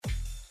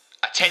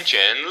Attention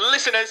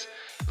listeners,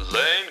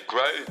 learn,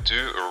 grow,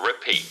 do,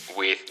 repeat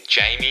with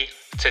Jamie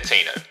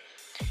Tatino.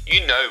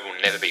 You know we'll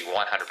never be 100%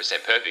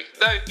 perfect,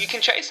 though you can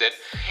chase it.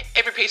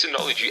 Every piece of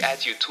knowledge you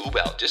add to your tool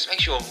belt just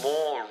makes you a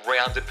more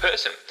rounded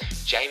person.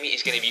 Jamie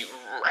is going to be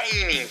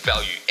raining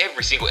value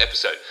every single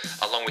episode,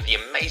 along with the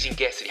amazing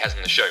guests that he has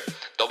on the show.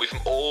 They'll be from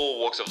all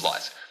walks of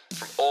life,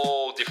 from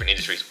all different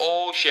industries,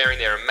 all sharing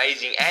their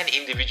amazing and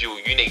individual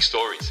unique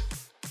stories.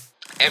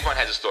 Everyone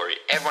has a story,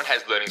 everyone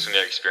has learnings from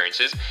their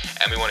experiences,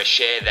 and we want to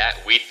share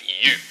that with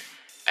you.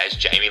 As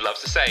Jamie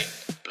loves to say,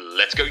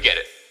 let's go get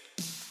it.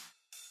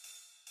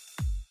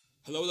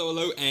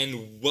 Hello,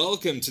 and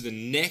welcome to the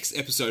next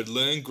episode,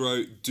 Learn,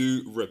 Grow,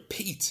 Do,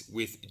 Repeat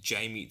with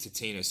Jamie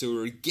Tatino. So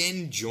we're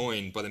again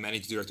joined by the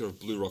Managing Director of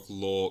Blue Rock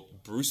Law,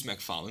 Bruce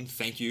McFarlane.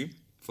 Thank you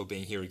for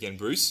being here again,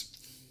 Bruce.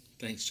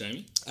 Thanks,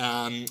 Jamie.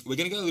 We're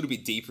going to go a little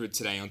bit deeper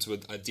today onto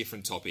a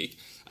different topic.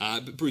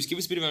 But Bruce, give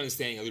us a bit of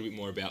understanding a little bit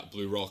more about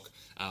Blue Rock,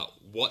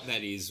 what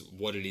that is,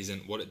 what it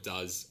isn't, what it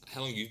does,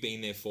 how long you've been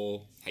there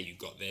for, how you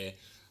got there,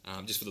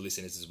 just for the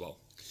listeners as well.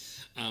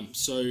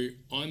 So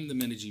I'm the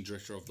Managing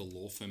Director of the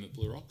law firm at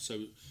Blue Rock. So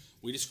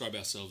we describe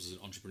ourselves as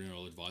an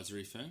entrepreneurial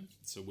advisory firm.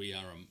 So we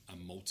are a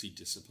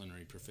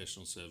multidisciplinary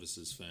professional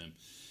services firm.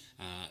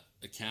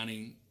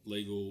 Accounting,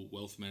 legal,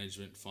 wealth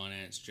management,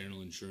 finance,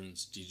 general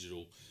insurance,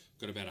 digital.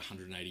 Got about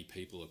 180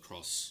 people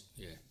across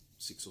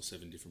 6 or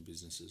 7 different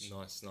businesses.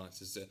 Nice.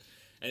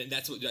 And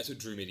that's what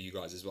drew me to you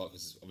guys as well,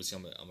 because obviously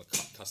I'm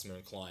a customer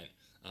and client,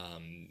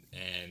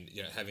 and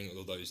having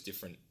all those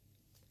different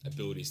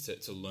abilities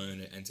to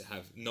learn and to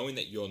have, knowing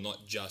that you're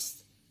not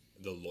just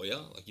the lawyer,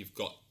 like you've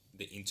got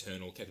the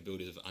internal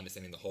capabilities of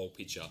understanding the whole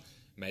picture,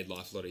 made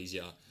life a lot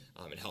easier,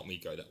 and helped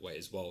me go that way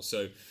as well.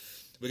 So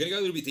we're going to go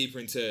a little bit deeper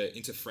into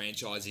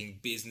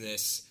franchising,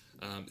 business,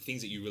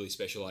 things that you really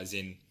specialize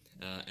in.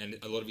 And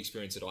a lot of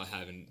experience that I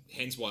have, and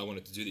hence why I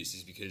wanted to do this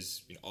is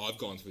because I've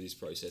gone through this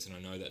process, and I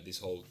know that this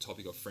whole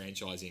topic of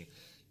franchising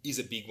is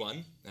a big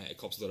one. It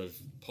cops a lot of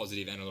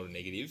positive and a lot of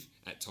negative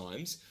at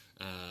times,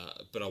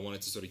 but I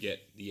wanted to sort of get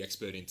the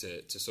expert in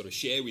to sort of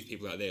share with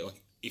people out there,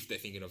 like if they're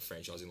thinking of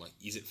franchising, like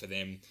is it for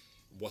them,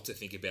 what to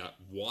think about,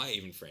 why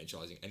even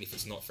franchising, and if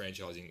it's not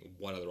franchising,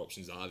 what other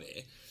options are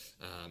there,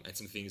 and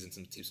some things and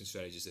some tips and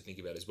strategies to think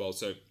about as well.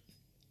 So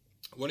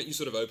why don't you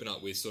sort of open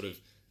up with sort of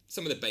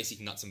some of the basic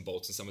nuts and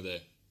bolts and some of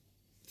the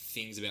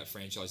things about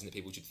franchising that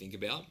people should think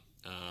about,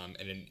 and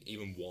then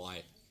even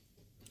why,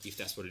 if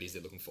that's what it is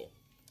they're looking for.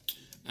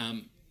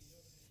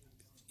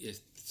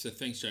 So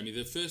thanks, Jamie.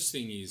 The first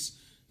thing is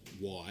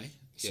why.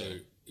 So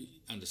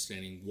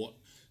understanding what.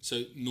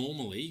 So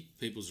normally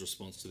people's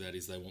response to that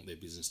is they want their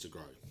business to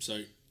grow.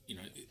 So,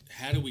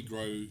 how do we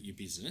grow your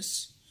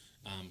business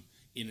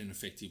in an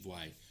effective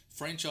way?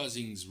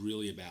 Franchising is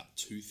really about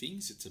 2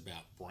 things. It's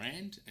about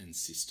brand and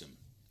system.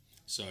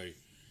 So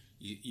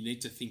you need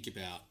to think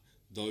about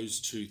those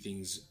 2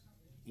 things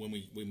when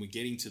we're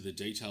getting to the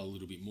detail a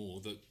little bit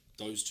more, that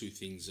those 2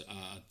 things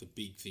are the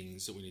big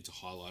things that we need to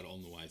highlight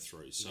on the way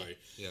through. So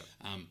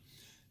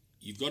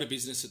you've got a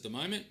business at the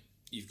moment,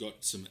 you've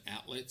got some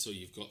outlets or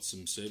you've got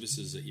some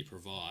services that you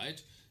provide.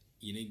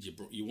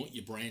 You want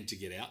your brand to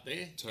get out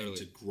there and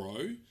to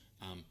grow.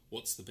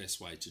 What's the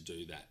best way to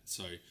do that?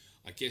 So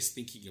I guess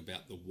thinking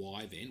about the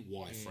why then,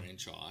 why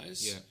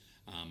franchise?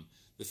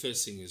 The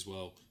first thing is,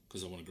 well,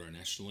 because I want to grow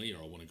nationally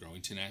or I want to grow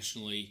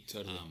internationally.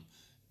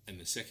 And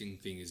the second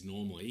thing is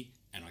normally,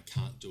 and I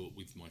can't do it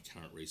with my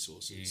current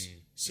resources.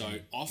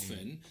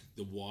 Often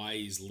the why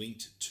is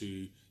linked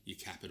to your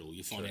capital,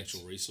 your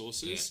financial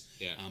resources.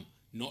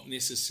 Not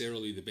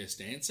necessarily the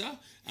best answer.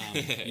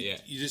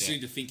 You just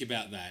need to think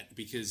about that,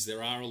 because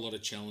there are a lot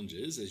of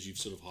challenges, as you've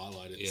sort of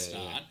highlighted at the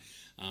start.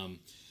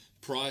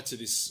 Prior to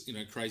this,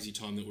 crazy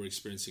time that we're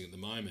experiencing at the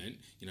moment,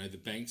 the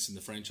banks and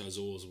the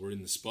franchisors were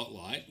in the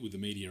spotlight with the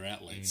media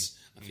outlets.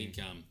 I think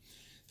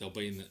they'll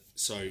be in the...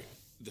 So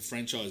the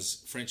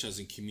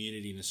franchising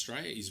community in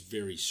Australia is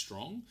very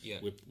strong.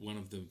 We're one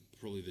of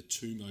probably the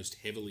 2 most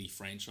heavily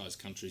franchised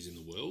countries in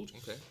the world.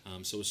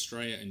 So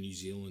Australia and New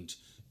Zealand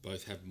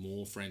both have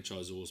more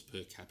franchisors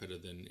per capita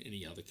than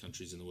any other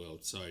countries in the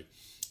world. So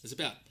there's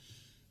about,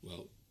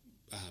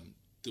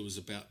 there was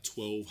about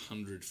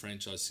 1,200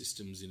 franchise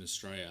systems in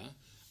Australia.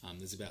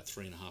 There's about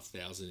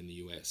 3,500 in the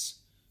US.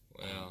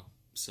 Wow.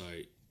 So,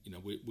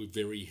 we're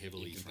very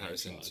heavily in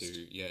comparison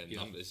franchised. to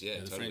numbers.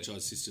 The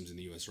franchise systems in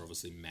the US are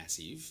obviously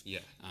massive.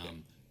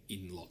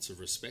 In lots of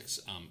respects.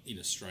 In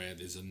Australia,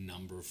 there's a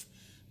number of,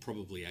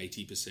 probably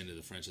 80% of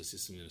the franchise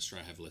system in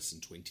Australia have less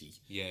than 20.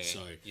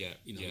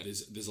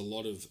 There's a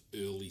lot of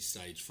early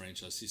stage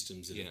franchise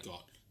systems that have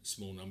got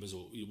small numbers,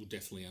 or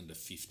definitely under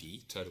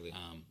 50.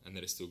 And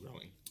that is still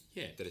growing.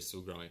 That is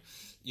still growing.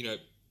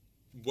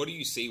 What do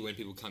you see when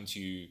people come to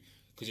you?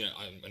 Because,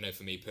 I know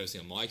for me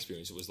personally, on my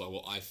experience, it was like,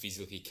 well, I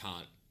physically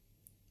can't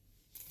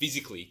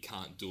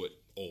do it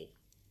all.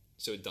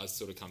 So it does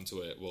sort of come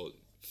to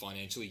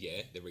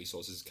financially, the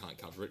resources can't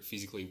cover it.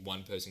 Physically,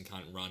 one person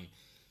can't run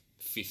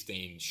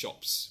 15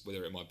 shops,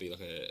 whether it might be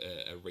like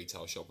a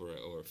retail shop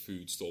or a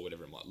food store,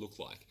 whatever it might look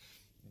like.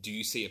 Do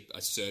you see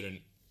a certain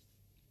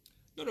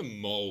not a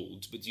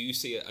mold, but do you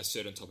see a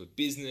certain type of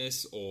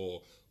business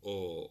or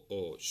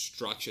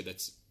structure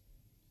that's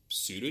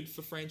suited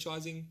for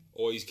franchising,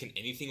 or can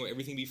anything or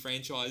everything be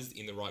franchised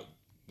in the right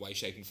way,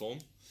 shape, and form?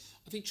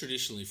 I think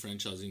traditionally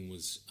franchising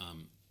was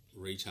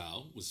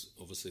retail was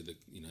obviously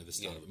the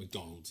start of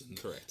McDonald's and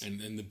Correct.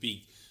 and the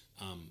big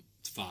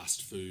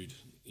fast food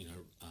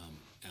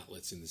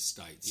outlets in the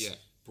States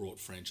brought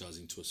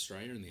franchising to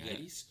Australia in the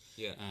 80s.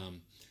 Yeah.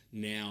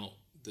 Now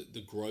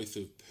the growth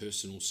of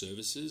personal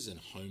services and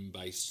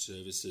home-based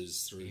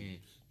services through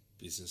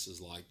businesses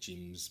like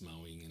Jim's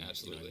Mowing, and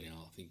Absolutely.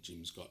 now I think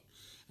Jim's got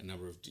a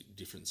number of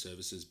different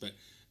services, but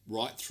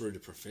right through to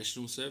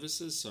professional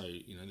services. So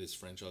there's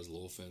franchise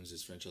law firms,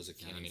 there's franchise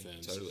accounting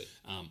firms. Totally.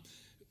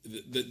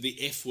 The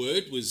F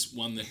word was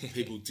one that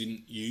people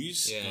didn't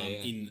use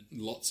in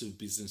lots of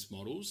business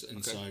models,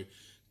 and so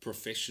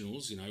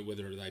professionals,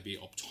 whether they be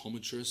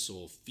optometrists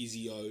or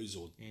physios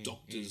or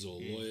doctors or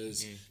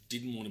lawyers,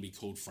 didn't want to be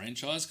called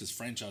franchise because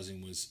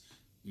franchising was,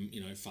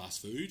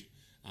 fast food.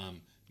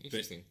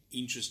 Interesting. But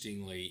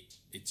interestingly,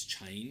 it's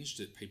changed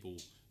that people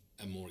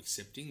are more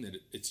accepting that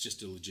it's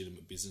just a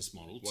legitimate business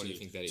model. What do you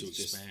think that is?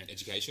 Just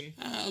education?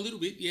 A little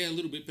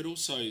bit, but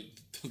also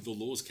the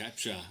laws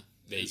capture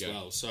as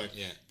well. So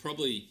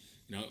probably,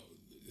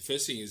 the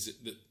first thing is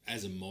that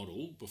as a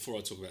model, before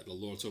I talk about the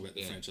law, I'll talk about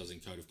the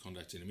franchising code of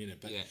conduct in a minute,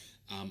 but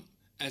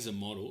as a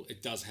model,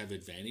 it does have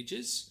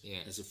advantages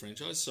as a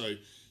franchise. So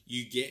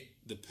you get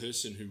the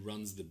person who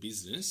runs the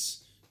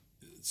business,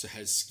 so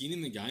has skin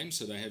in the game,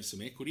 so they have some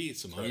equity,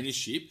 some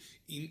ownership,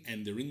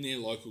 and they're in their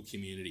local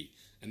community.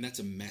 And that's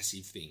a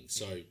massive thing.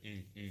 So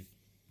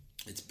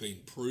it's been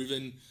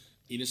proven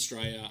in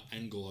Australia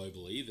and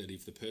globally that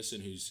if the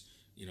person who's,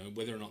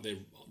 whether or not they're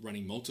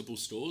running multiple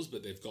stores,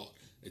 but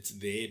it's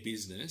their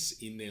business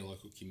in their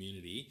local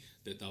community,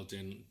 that they'll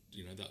then,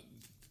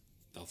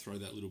 they'll throw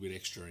that little bit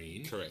extra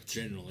in. Correct.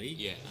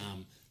 Generally.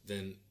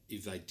 Than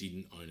if they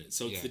didn't own it.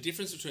 So it's the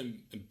difference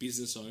between a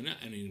business owner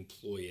and an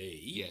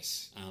employee.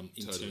 Yes.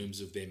 In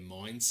terms of their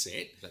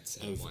mindset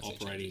of mindset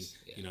operating,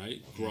 changes.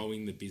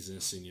 growing the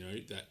business and,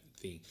 that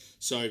thing.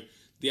 So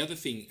the other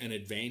thing, an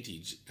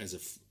advantage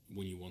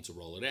when you want to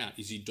roll it out,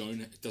 is it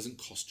doesn't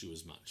cost you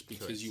as much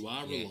because you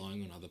are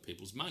relying on other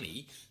people's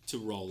money to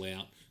roll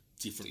out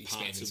different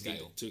parts of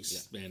scale. To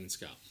expand and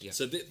scale. Yeah.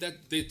 So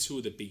they're two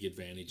of the big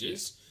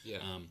advantages. Yeah.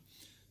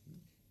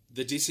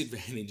 The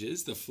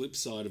disadvantages, the flip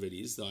side of it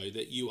is, though,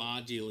 that you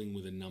are dealing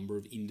with a number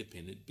of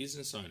independent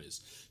business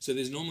owners. So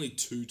there's normally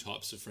two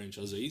types of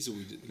franchisees,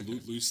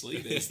 loosely.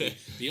 There's the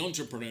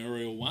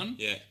entrepreneurial one,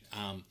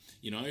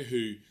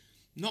 who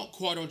not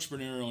quite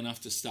entrepreneurial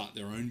enough to start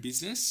their own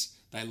business.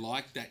 They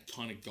like that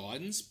kind of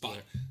guidance,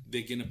 but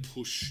they're going to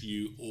push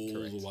you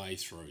all the way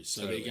through.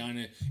 So they're going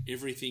to,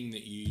 everything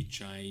that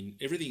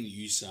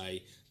you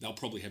say, they'll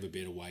probably have a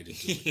better way to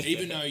do it.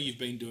 Even though you've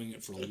been doing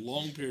it for a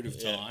long period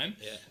of time,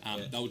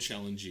 they'll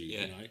challenge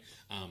you,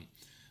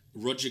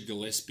 Roger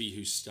Gillespie,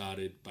 who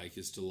started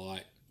Baker's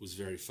Delight, was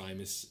very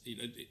famous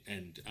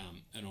and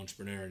an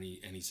entrepreneur, and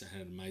he's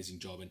had an amazing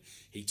job. And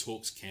he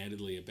talks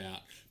candidly about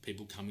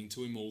people coming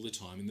to him all the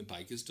time in the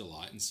Baker's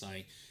Delight and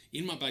saying,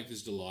 in my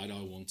Baker's Delight,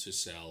 I want to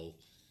sell,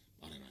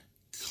 I don't know,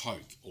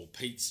 Coke or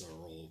pizza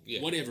or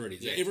whatever it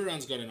is. Yeah.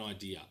 Everyone's got an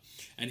idea.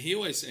 And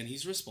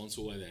his response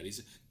to all of that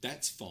is,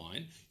 that's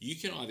fine. You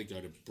can either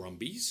go to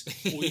Brumbies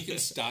or you can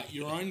start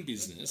your own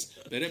business.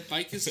 But at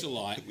Baker's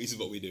Delight... This is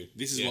what we do.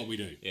 This is what we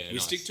do. Yeah, we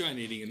stick to our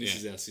knitting and this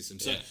is our system.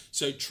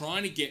 So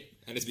trying to get...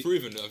 And it's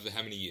proven over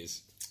how many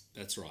years?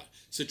 That's right.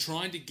 So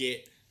trying to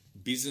get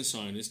business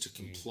owners to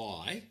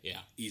comply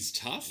is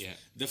tough. Yeah.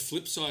 The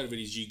flip side of it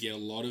is you get a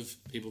lot of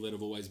people that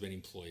have always been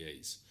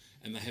employees.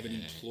 And they have an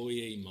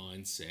employee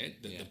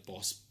mindset that the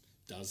boss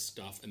does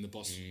stuff and the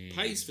boss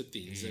pays for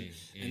things.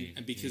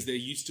 And because they're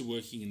used to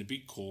working in a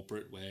big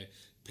corporate where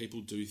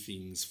people do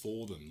things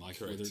for them, like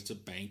whether it's a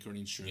bank or an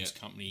insurance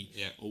company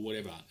or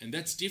whatever. And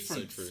that's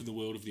different for the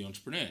world of the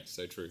entrepreneur.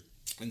 So true.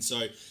 And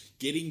so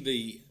getting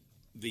the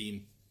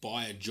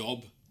buy a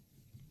job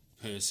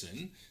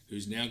person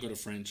who's now got a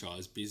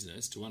franchise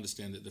business to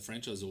understand that the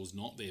franchisor is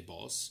not their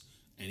boss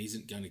and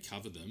isn't going to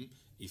cover them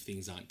if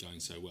things aren't going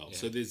so well.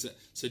 Yeah.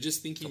 So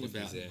just thinking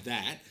about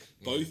that,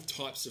 both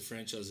types of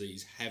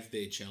franchisees have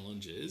their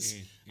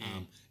challenges,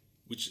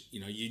 which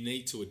you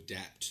need to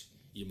adapt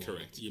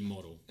your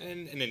model.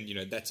 And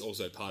then that's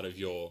also part of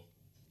your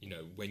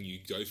when you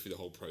go through the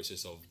whole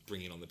process of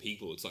bringing on the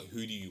people, it's like,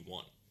 who do you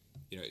want?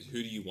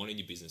 Who do you want in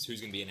your business? Who's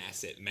going to be an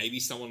asset? Maybe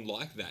someone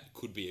like that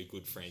could be a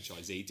good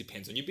franchisee.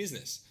 Depends on your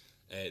business.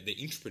 The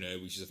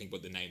entrepreneur, which is I think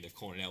what the name they've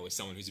called it now, is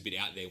someone who's a bit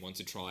out there, wants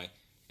to try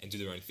and do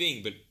their own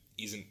thing, but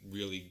isn't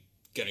really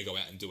going to go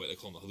out and do it. They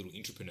call them like a little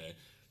entrepreneur.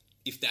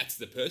 If that's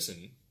the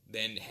person,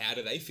 then how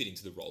do they fit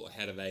into the role? Or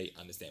how do they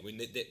understand?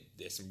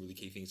 There's some really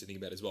key things to think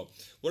about as well.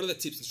 What are the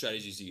tips and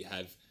strategies do you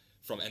have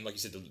from, and like you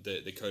said,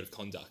 the code of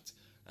conduct?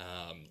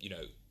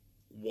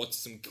 What's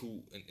some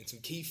cool and some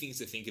key things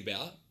to think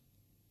about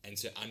and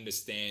to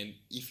understand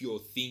if you're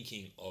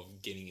thinking of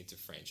getting into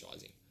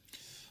franchising?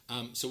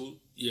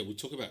 We'll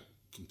talk about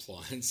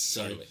compliance.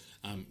 So, Totally.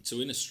 so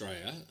in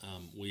Australia,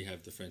 we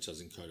have the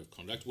Franchising Code of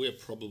Conduct. We are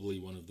probably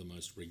one of the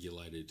most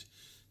regulated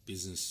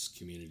business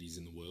communities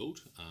in the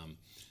world.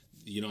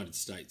 The United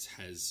States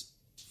has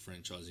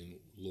franchising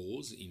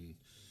laws in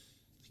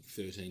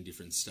 13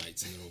 different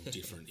states, and they're all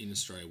different. In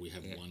Australia, we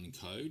have one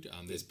code.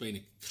 There's been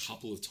a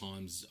couple of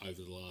times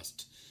over the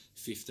last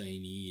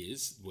 15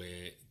 years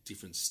where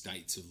different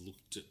states have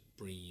looked at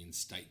bringing in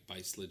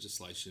state-based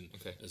legislation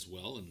as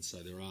well, and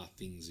so there are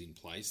things in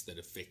place that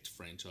affect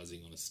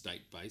franchising on a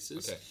state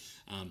basis.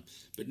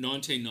 But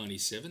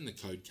 1997, the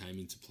code came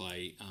into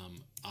play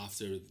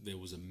after there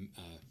was a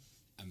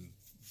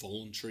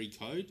voluntary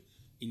code.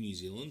 In New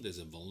Zealand, there's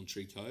a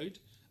voluntary code.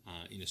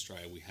 In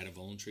Australia, we had a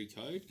voluntary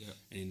code,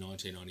 and in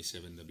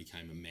 1997, there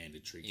became a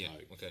mandatory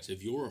code. So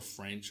if you're a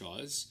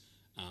franchise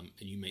and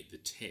you meet the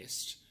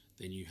test,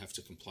 then you have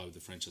to comply with the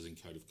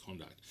Franchising Code of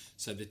Conduct.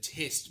 So the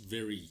test,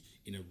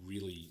 in a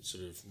really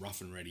sort of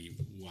rough and ready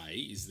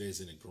way, is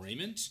there's an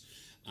agreement,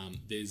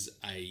 there's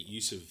a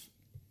use of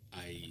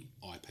a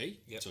IP,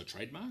 so a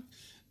trademark,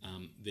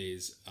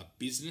 there's a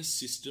business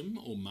system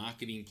or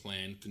marketing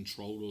plan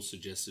controlled or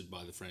suggested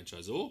by the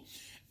franchisor,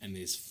 and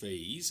there's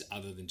fees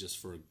other than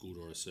just for a good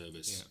or a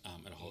service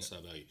at a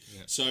wholesale value.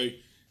 So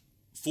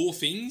 4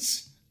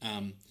 things,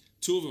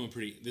 2 of them are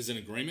pretty, there's an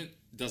agreement,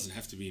 doesn't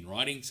have to be in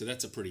writing, so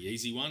that's a pretty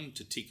easy one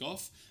to tick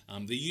off.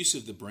 The use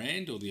of the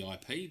brand or the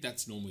IP,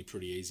 that's normally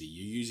pretty easy.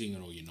 You're using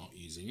it or you're not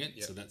using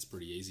it, so that's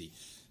pretty easy.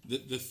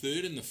 The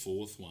third and the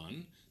fourth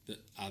one that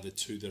are the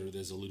 2 that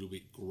there's a little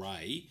bit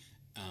grey,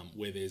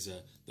 where there's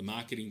the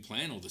marketing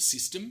plan or the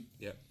system,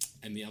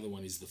 and the other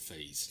one is the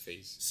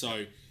fees.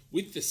 So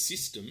with the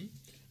system,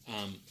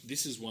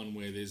 this is one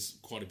where there's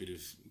quite a bit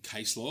of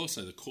case law,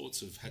 so the courts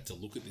have had to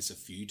look at this a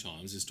few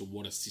times as to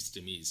what a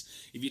system is.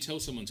 If you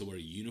tell someone to wear a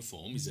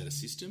uniform, is that a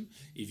system?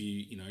 If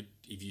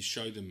you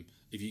show them,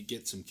 if you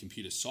get some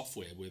computer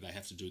software where they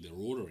have to do their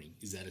ordering,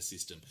 is that a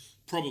system?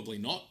 Probably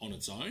not on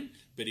its own,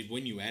 but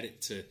when you add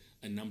it to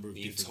a number of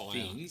different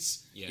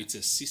things, it's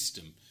a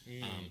system.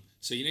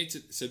 So you need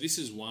to. So this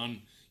is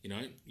one.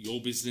 Your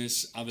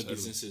business, other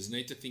businesses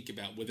need to think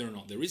about whether or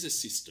not there is a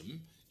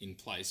system in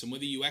place and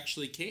whether you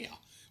actually care.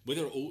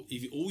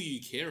 If all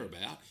you care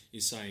about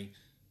is saying,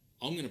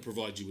 I'm going to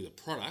provide you with a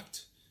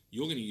product,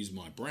 you're going to use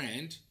my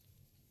brand,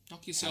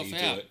 knock yourself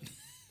out.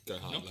 Go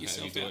hard. Knock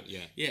yourself out.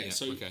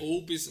 So okay.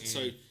 all business.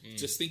 So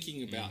just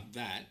thinking about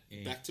that,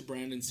 back to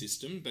brand and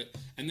system,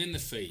 and then the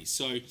fees.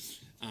 So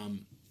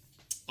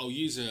I'll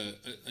use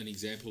an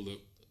example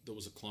that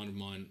was a client of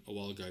mine a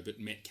while ago, but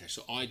Metcash,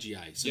 so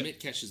IGA. So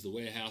Metcash is the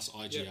warehouse,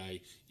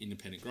 IGA,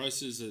 independent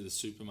grocers, are the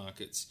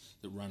supermarkets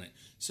that run it.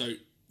 So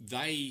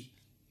they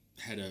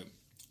had a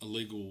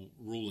legal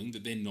ruling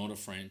that they're not a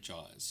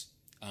franchise.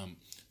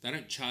 They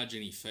don't charge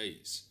any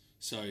fees.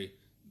 So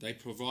they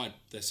supply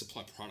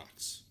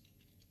products.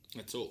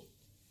 That's all.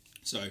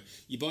 So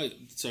you buy,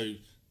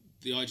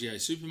 the IGA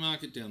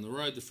supermarket down the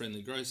road, the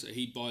Friendly Grocer,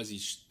 he buys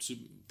his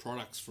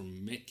products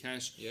from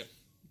Metcash.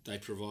 They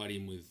provide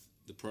him with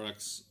the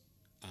products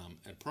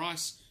at a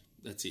price.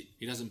 That's it.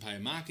 He doesn't pay a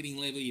marketing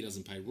levy. He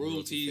doesn't pay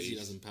royalties. He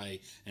doesn't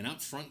pay an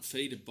upfront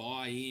fee to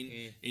buy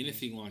in,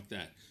 anything like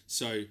that.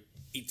 So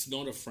it's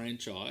not a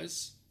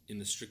franchise in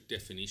the strict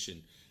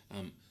definition.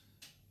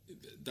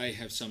 They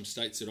have some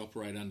states that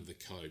operate under the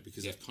code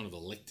because they've kind of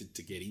elected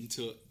to get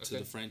into it, to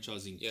the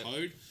franchising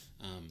code.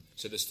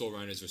 So the store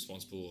owner is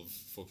responsible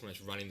for pretty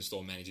much running the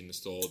store, managing the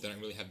store. They don't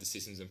really have the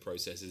systems and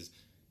processes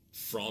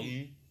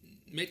from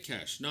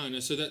Metcash. No.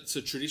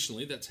 So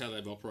traditionally, that's how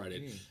they've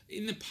operated.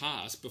 In the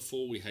past,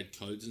 before we had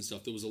codes and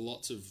stuff, there was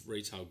lots of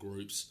retail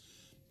groups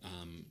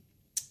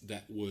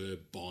that were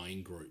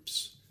buying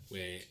groups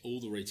where all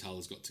the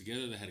retailers got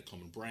together, they had a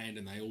common brand,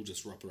 and they all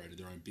just operated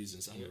their own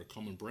business under a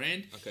common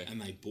brand,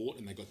 and they bought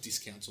and they got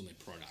discounts on their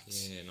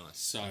products. Yeah, nice.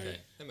 So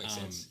that makes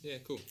sense. Yeah,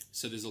 cool.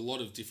 So there's a lot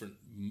of different,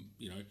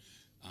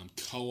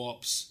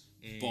 co-ops,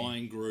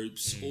 buying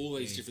groups, all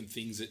these different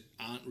things that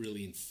aren't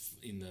really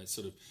in the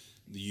sort of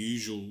the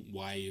usual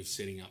way of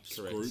setting up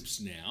groups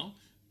now,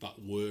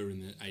 but were in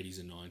the 80s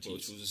and 90s.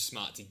 Which was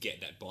smart to get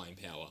that buying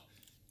power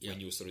when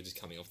you were sort of just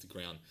coming off the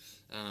ground.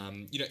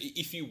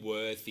 If you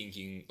were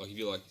thinking, like, if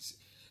you're like,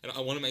 and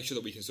I want to make sure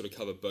that we can sort of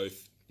cover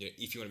both,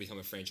 if you want to become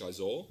a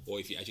franchisor or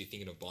if you're actually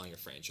thinking of buying a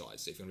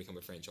franchise, so if you want to become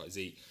a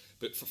franchisee.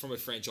 But from a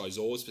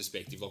franchisor's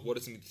perspective, like, what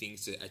are some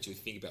things to actually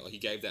think about? Like, you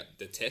gave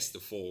the test, the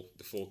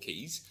four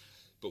keys,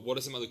 but what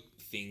are some other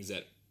things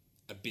that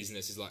a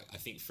business is like, I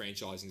think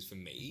franchising is for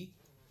me,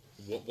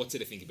 what's it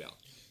to think about?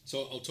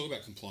 So I'll talk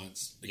about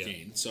compliance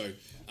again. Yeah. So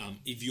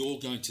if you're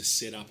going to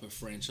set up a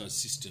franchise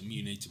system,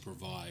 you need to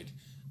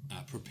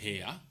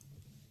prepare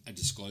a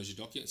disclosure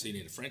document. So you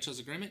need a franchise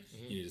agreement,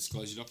 you need a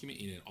disclosure document,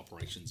 you need an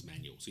operations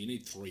manual. So you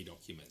need 3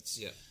 documents.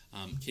 Yeah.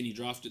 Can you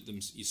draft it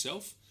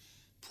yourself?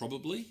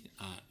 Probably.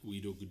 Will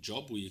you do a good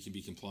job? Will you can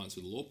be compliant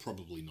with the law?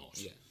 Probably not.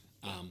 Yeah.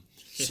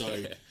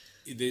 So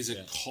there's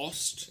a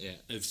cost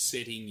of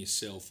setting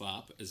yourself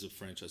up as a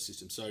franchise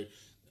system. So,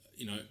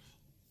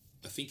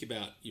 I think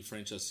about your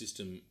franchise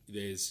system,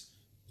 there's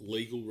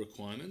legal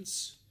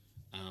requirements,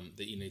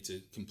 that you need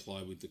to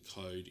comply with the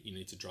code. You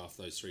need to draft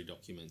those 3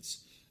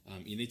 documents.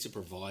 You need to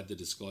provide the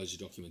disclosure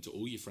document to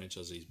all your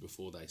franchisees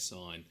before they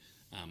sign.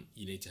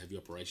 You need to have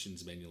your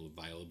operations manual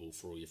available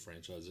for all your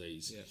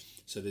franchisees. Yeah.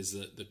 So there's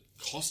the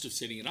cost of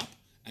setting it up,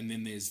 and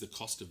then there's the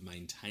cost of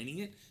maintaining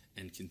it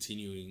and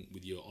continuing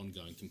with your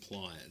ongoing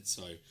compliance.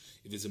 So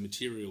if there's a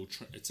material,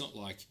 it's not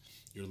like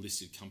you're a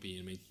listed company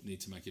and you need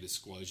to make a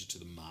disclosure to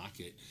the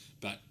market,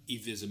 but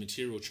if there's a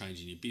material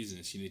change in your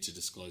business, you need to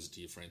disclose it to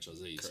your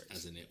franchisees. Correct.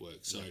 As a network.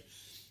 So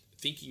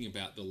thinking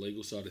about the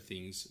legal side of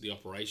things, the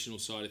operational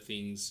side of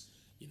things,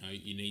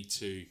 you need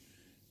to,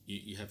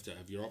 you have to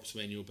have your ops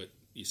manual, but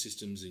your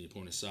systems and your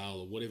point of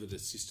sale or whatever the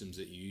systems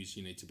that you use,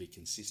 you need to be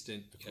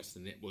consistent across the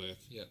network.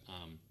 Yep.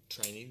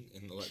 Training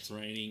and all that.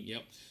 Training,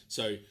 yep.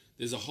 So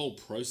there's a whole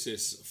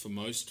process for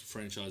most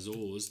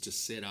franchisors to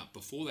set up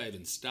before they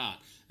even start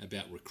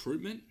about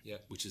recruitment,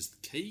 which is the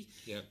key.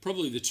 Yep.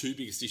 Probably the 2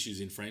 biggest issues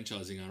in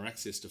franchising are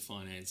access to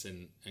finance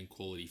and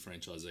quality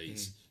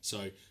franchisees.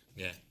 So,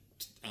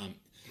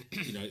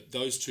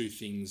 those 2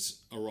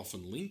 things are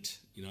often linked,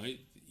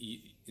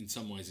 in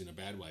some ways in a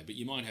bad way, but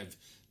you might have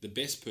the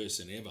best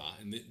person ever,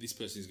 and this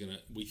person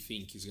we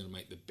think is going to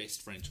make the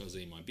best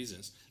franchisee in my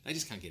business. They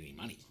just can't get any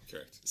money.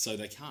 Correct. So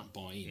they can't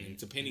buy in. And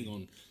depending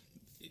on,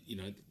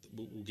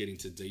 we'll get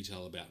into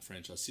detail about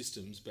franchise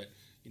systems, but,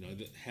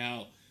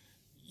 how,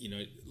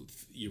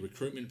 your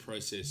recruitment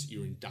process,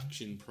 your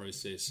induction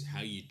process, how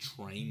you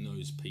train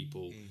those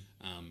people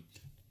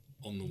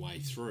on the way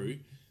through,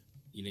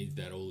 you need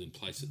that all in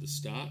place at the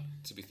start.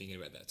 To be thinking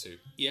about that too.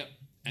 Yep.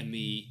 And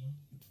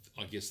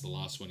I guess the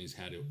last one is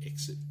how to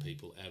exit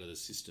people out of the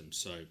system.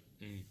 So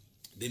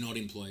they're not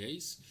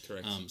employees.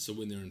 Correct. So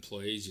when they're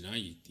employees,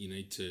 you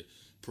need to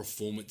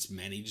performance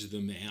manage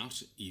them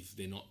out if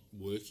they're not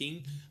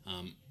working,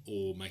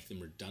 or make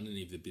them redundant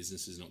if the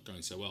business is not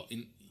going so well.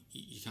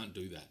 You can't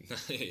do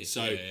that.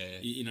 So,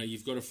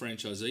 you've got a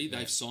franchisee.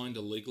 They've signed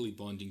a legally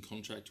binding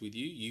contract with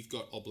you. You've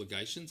got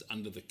obligations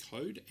under the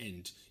code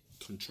and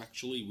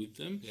contractually with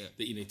them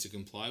that you need to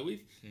comply with.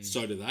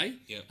 So do they.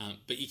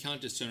 But you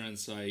can't just turn around and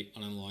say, I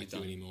don't like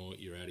you anymore,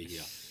 you're out of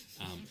here.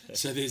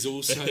 So there's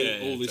also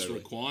all these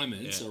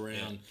requirements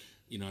around,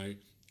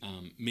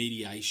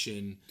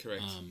 mediation,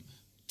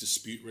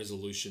 dispute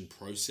resolution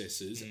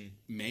processes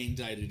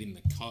mandated in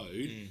the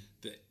code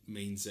that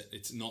means that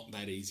it's not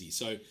that easy.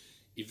 So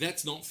if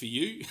that's not for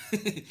you,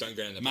 don't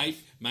go down the path.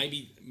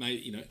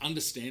 Maybe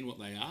understand what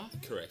they are.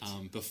 Correct.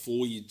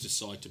 Before you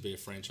decide to be a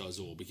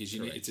franchisor, because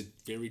it's a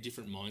very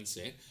different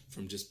mindset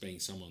from just being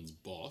someone's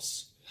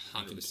boss.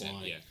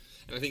 100%. Yeah.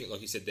 And I think,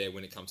 like you said there,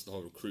 when it comes to the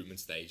whole recruitment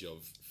stage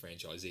of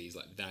franchisees,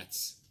 I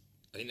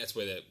think that's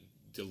where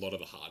a lot of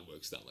the hard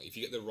work's done. Like if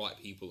you get the right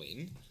people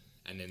in,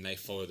 and then they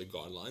follow the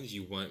guidelines,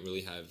 you won't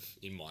really have,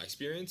 in my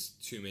experience,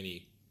 too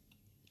many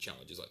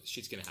challenges. Like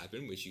shit's going to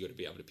happen, which you got to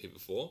be able to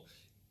pivot for.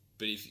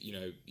 But if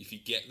you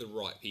get the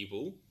right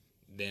people,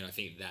 then I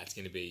think that's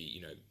going to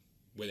be,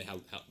 how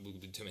will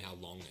determine how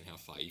long and how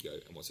far you go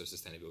and what sort of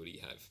sustainability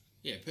you have.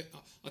 Yeah, but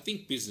I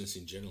think business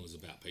in general is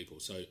about people.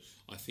 So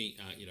I think,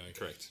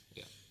 Correct.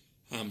 Yeah.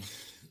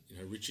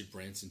 Richard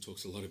Branson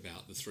talks a lot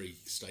about the 3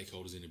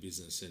 stakeholders in a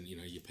business, and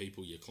your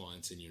people, your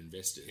clients, and your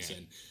investors.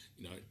 And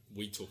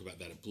we talk about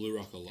that at Blue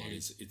Rock a lot.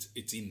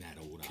 It's in that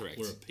order. Correct.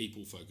 We're a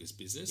people-focused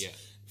business. Yeah.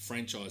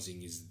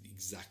 Franchising is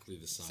exactly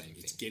the same.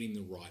 It's getting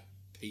the right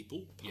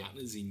people,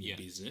 partners in your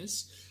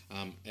business,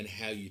 and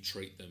how you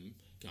treat them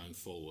going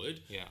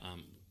forward. Yeah.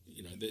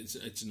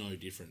 It's no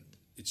different.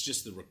 It's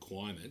just the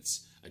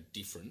requirements are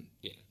different.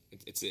 Yeah.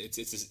 It's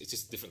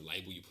just a different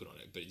label you put on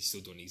it, but you're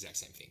still doing the exact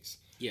same things.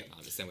 Yeah.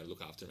 The same way to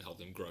look after and help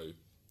them grow.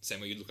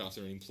 Same way you look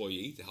after an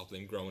employee to help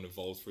them grow and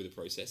evolve through the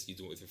process, you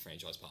do it with a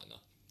franchise partner.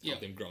 Help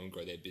them grow and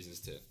grow their business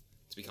to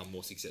become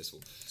more successful.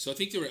 So I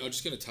think I'm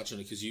just going to touch on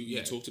it because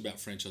you talked about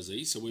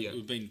franchisees. So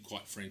we've been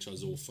quite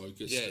franchisor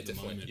focused at the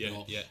moment.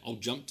 But I'll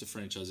jump to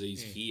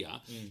franchisees here.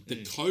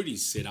 The code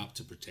is set up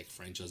to protect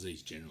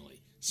franchisees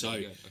generally.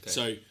 So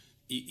so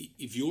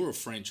if you're a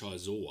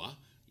franchisor,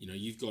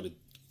 you've got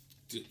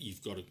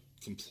to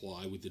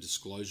comply with the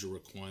disclosure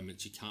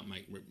requirements. You can't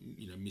make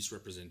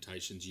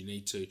misrepresentations. You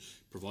need to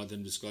provide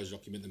them disclosure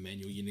document, the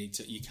manual.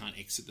 You can't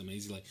exit them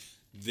easily.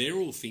 They're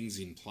all things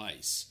in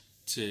place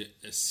to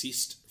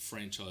assist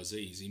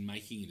franchisees in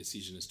making a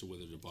decision as to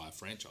whether to buy a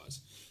franchise.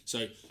 So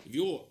if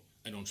you're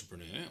an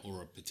entrepreneur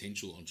or a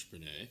potential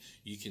entrepreneur,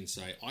 you can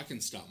say, I can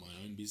start my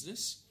own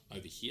business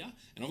over here,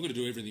 and I've got to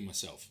do everything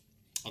myself.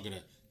 I've got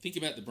to think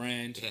about the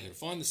brand, I've got to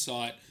find the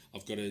site,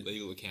 I've got to...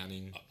 Legal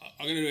accounting. I've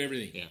got to do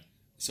everything. Yeah.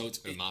 So it's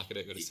got to market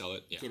it, got to sell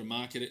it. Got to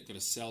market it, got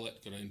to sell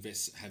it, got to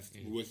invest, have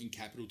working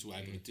capital to be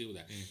able to deal with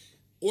that.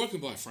 Or I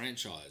can buy a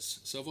franchise.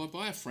 So if I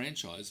buy a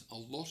franchise, a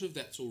lot of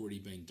that's already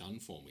been done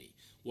for me.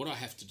 What I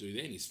have to do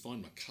then is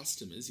find my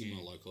customers in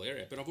my local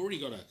area. But I've already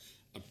got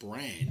a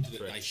brand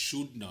that they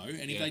should know.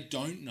 And if they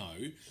don't know,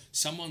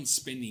 someone's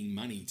spending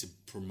money to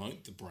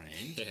promote the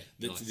brand.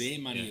 That's their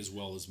money as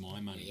well as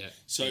my money.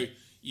 So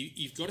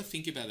you've got to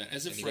think about that.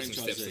 As a franchisee...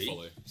 Steps to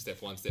follow.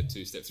 Step 1, step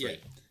 2, step 3.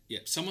 Yeah,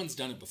 someone's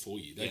done it before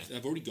you.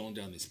 They've already gone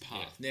down this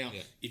path. Yeah. Now,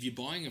 if you're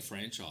buying a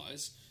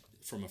franchise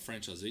from a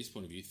franchisee's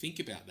point of view, think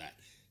about that.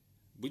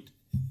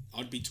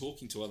 I'd be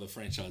talking to other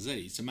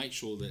franchisees to make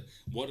sure that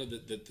what are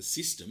the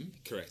system,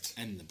 Correct,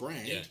 and the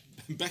brand. Yeah.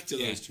 Back to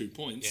those 2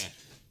 points.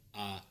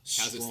 Are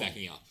how's it strong.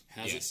 stacking up?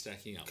 How's it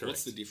stacking up? Correct.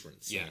 What's the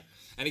difference? Yeah,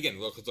 and again,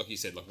 like you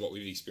said, like what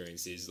we've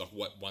experienced is like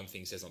what one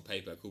thing says on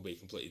paper could be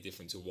completely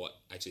different to what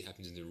actually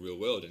happens in the real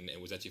world. And it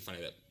was actually funny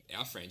that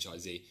our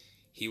franchisee,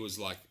 he was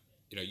like,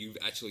 you've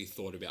actually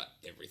thought about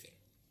everything,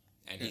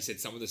 and he said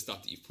some of the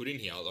stuff that you've put in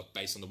here, like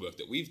based on the work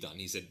that we've done,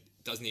 he said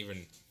doesn't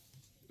even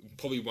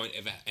probably won't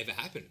ever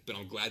happen. But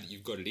I'm glad that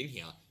you've got it in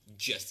here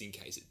just in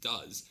case it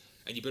does.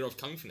 And you're better off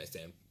coming from that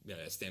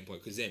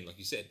standpoint, because then, like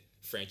you said,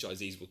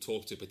 franchisees will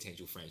talk to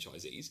potential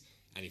franchisees.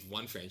 And if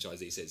one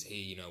franchisee says, hey,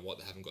 you know what,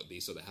 they haven't got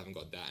this or they haven't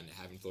got that and they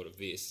haven't thought of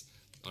this,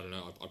 I don't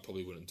know, I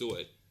probably wouldn't do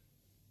it.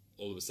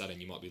 All of a sudden,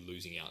 you might be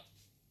losing out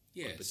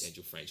on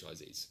potential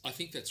franchisees. I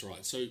think that's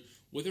right. So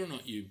whether or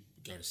not you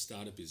go to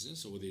start a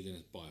business, or whether you're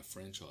going to buy a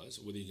franchise,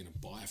 or whether you're going to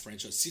buy a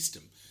franchise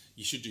system,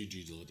 you should do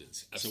due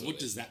diligence. Absolutely. So what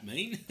does that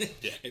mean?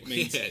 Yeah. It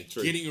means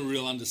True. getting a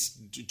real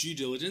due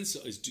diligence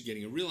is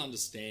getting a real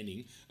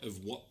understanding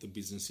of what the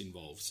business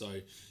involves.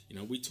 So,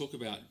 we talk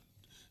about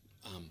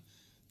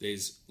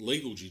there's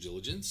legal due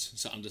diligence,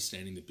 so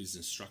understanding the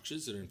business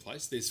structures that are in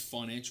place. There's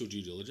financial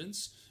due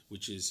diligence,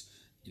 which is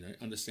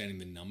understanding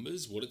the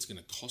numbers, what it's going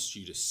to cost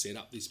you to set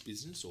up this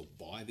business or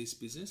buy this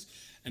business.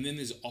 And then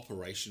there's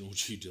operational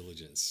due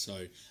diligence.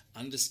 So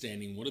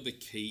understanding what are the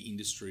key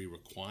industry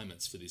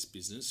requirements for this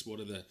business, what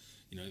are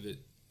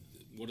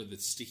what are the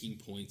sticking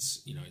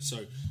points, so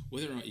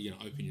whether or not you're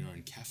going to open your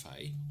own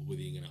cafe, or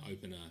whether you're going to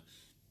open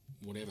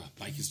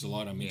a Baker's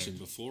Delight I mentioned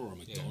before, or a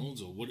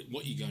McDonald's, or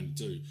what you're going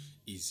to do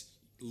is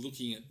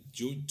looking at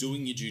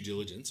doing your due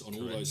diligence on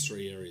all those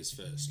three areas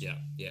first. Yeah,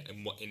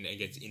 and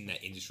again, in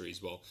that industry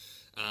as well.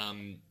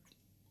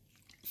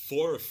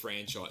 For a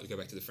franchise, go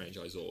back to the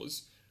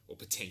franchisors or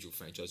potential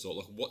franchisor,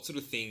 like what sort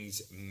of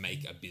things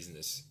make a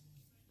business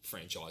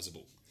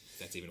franchisable? If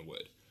that's even a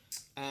word.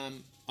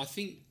 I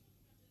think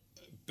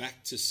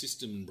back to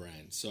system and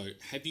brand. So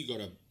have you got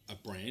a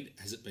brand?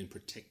 Has it been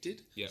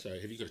protected? Yeah. So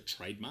have you got a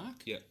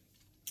trademark? Yeah.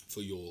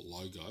 For your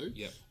logo?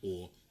 Yeah.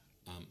 Or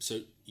so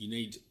you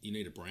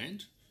need a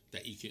brand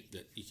that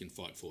you can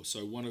fight for.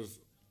 So one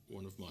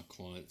of my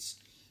clients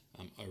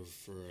over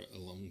for a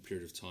long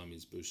period of time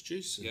is Boost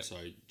Juice, and so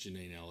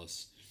Janine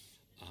Ellis,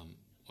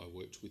 I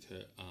worked with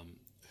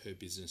her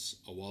business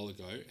a while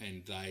ago,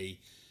 and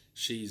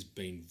she's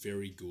been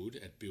very good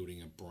at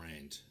building a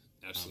brand.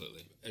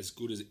 Absolutely. As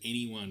good as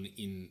anyone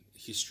in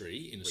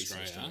history in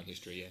Recent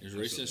Australia.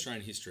 Recent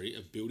Australian history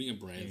of building a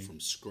brand from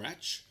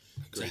scratch.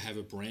 Agreed. To have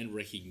a brand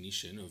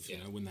recognition of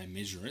when they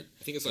measure it.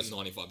 I think it's like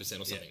 95% or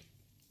something.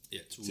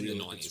 Yeah, it's in the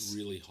 90s. It's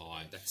really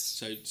high.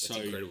 That's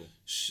incredible.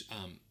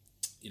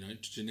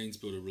 Janine's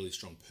built a really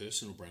strong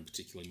personal brand,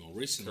 particularly more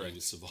recently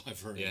with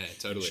Survivor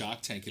totally. and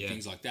Shark Tank and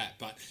things like that.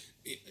 But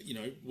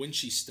when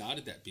she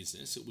started that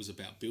business, it was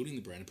about building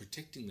the brand and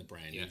protecting the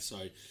brand. Yeah. And so,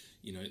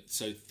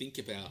 so think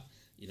about,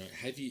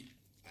 have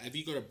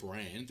you got a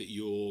brand that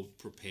you're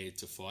prepared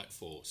to fight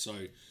for? So,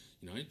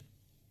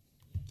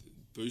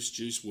 Boost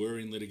Juice were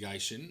in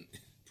litigation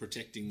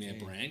protecting their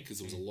brand because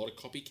there was a lot of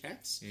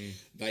copycats.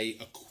 They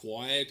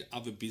acquired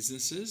other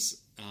businesses.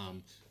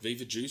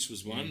 Viva Juice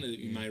was one that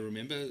you may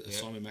remember,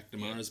 Simon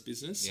McNamara's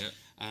business.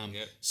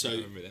 So I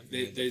remember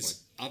that.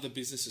 there's other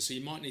businesses. So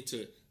you might need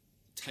to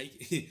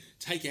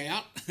take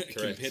out a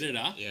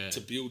competitor to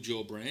build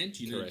your brand.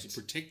 You need to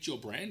protect your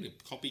brand.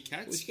 Copycats.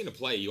 Well, if you're going to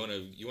play, you want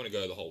to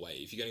go the whole way.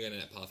 If you're going to go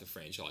down that path of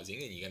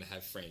franchising and you're going to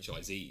have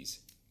franchisees,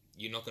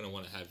 you're not going to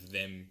want to have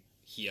them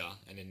here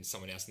and then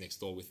someone else next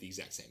door with the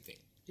exact same thing.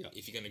 Yeah.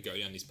 If you're going to go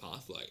down this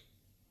path, like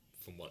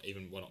from what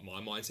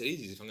my mindset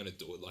is if I'm going to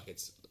do it, like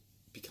it's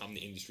become the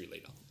industry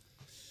leader.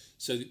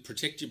 So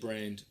protect your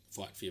brand,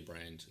 fight for your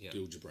brand,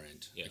 build your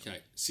brand. Yeah.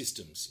 Okay,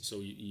 systems. So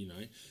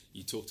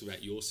you talked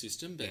about your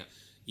system, but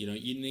you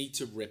need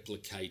to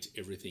replicate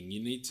everything.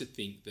 You need to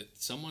think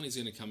that someone is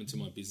going to come into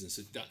my business.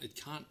 It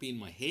can't be in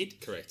my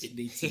head. Correct. It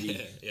needs to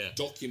be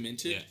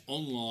documented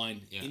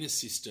online in a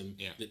system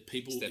that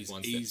people Step is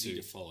one, step easy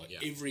two. to follow. Yeah.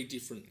 Every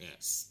different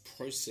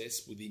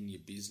process within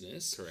your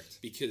business. Correct.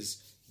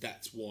 Because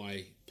that's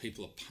why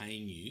people are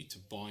paying you to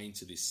buy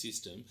into this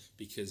system,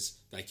 because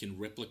they can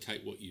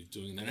replicate what you're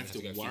doing and they don't have to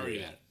worry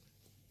about it.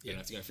 They don't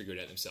have to go figure it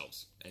out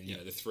themselves. And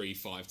the 3,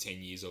 5,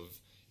 10 years of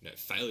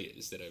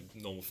failures that a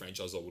normal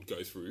franchisor would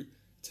go through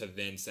to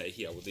then say,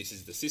 here, well, this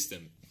is the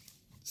system.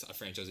 So a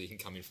franchisee can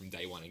come in from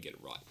day one and get it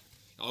right.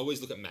 I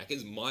always look at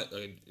Macca's.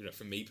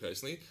 For me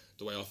personally,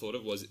 the way I thought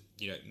of it was,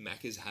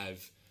 Macca's have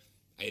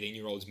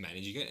 18-year-olds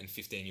managing it and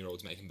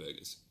 15-year-olds making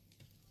burgers.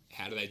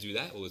 How do they do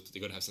that? Well,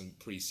 they've got to have some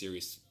pretty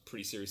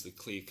seriously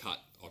clear-cut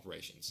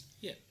operations.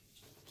 Yeah.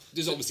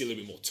 There's obviously a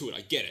little bit more to it.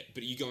 I get it,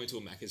 but you go into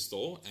a Macca's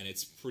store and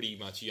it's pretty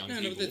much young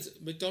people. No, but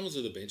McDonald's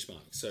are the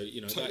benchmark. So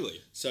totally.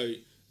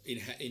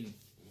 In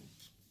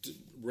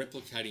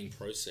replicating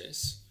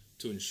process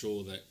to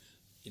ensure that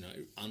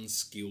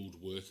unskilled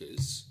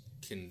workers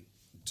can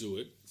do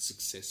it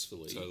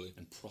successfully Totally.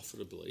 and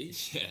profitably,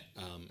 Yeah.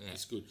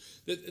 it's good.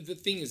 The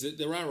thing is that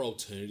there are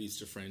alternatives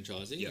to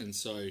franchising, Yeah. and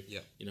so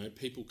Yeah. you know,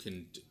 people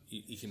can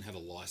you can have a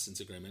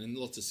license agreement, and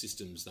lots of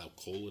systems they'll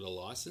call it a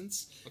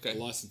license. Okay. A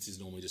license is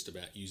normally just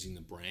about using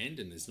the brand,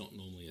 and there's not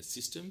normally a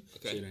system, so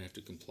Okay. you don't have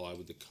to comply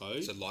with the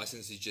code. So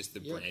license is just the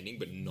Yep. branding,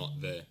 but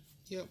not the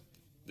Yep.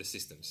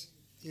 systems.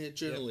 Yeah,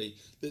 generally,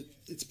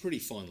 it's a pretty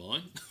fine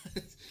line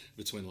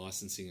between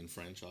licensing and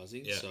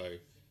franchising. Yeah. So,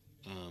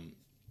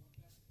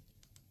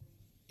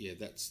 yeah,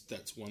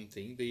 that's one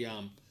thing. The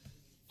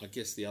I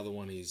guess the other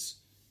one is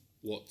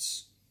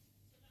what's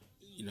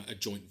a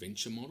joint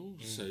venture model.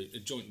 So a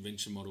joint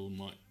venture model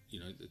might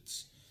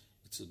it's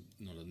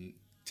not a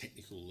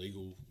technical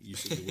legal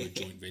use of the word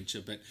joint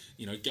venture, but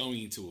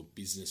going into a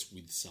business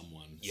with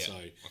someone. Yeah.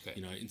 So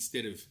Okay.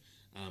 instead of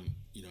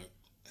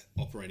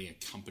operating a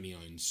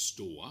company-owned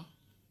store.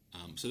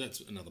 So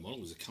that's another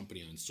model, is a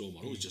company-owned store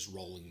model, is just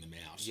rolling them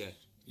out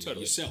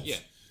Totally. yourself. Yeah.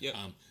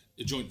 Yeah.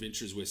 A joint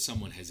venture is where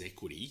someone has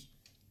equity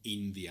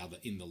in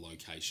the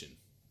location.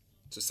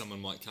 So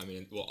someone might come in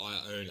and, well,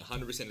 I own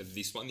 100% of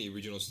this one, the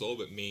original store,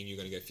 but me and you're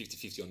going to go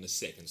 50-50 on the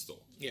second store.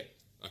 Yeah.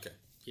 Okay.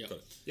 Yeah. Got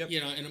it. Yep.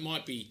 And it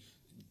might be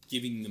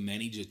giving the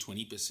manager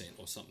 20%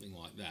 or something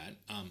like that.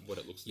 What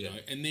it looks you know,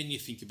 and then you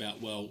think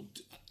about, well,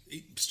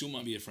 it still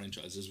might be a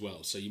franchise as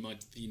well. So you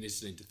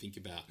just need to think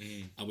about,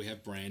 we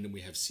have brand and we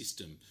have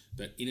system,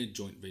 but in a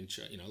joint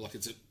venture, like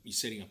you're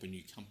setting up a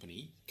new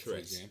company, for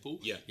Correct. example.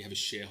 Yeah. You have a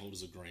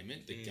shareholders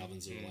agreement that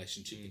governs the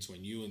relationship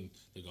between you and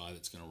the guy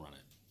that's going to run it.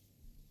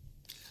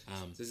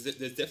 There's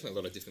definitely a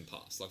lot of different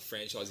paths. Like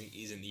franchising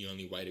isn't the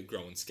only way to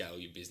grow and scale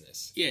your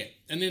business. Yeah,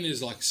 and then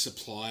there's like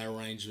supply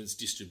arrangements,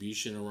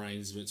 distribution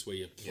arrangements where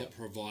you're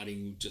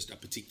providing just a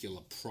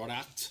particular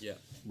product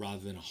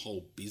rather than a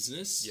whole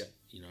business. Yeah.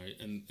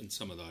 And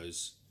some of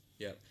those.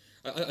 Yeah.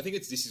 I think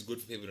this is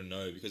good for people to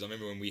know, because I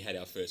remember when we had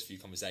our first few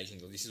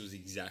conversations, this was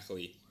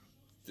exactly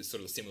the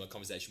sort of similar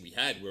conversation we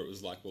had, where it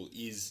was like, well,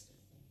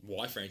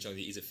 why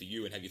franchising? Is it for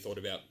you? And have you thought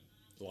about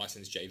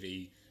licensed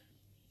JV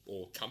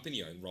or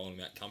company owned, rolling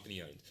them out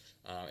company owned?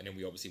 And then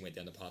we obviously went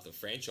down the path of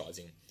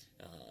franchising,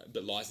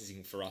 but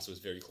licensing for us was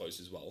very close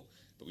as well.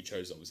 But we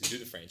chose obviously to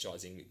do the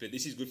franchising. But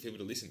this is good for people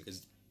to listen,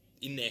 because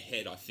in their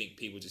head, I think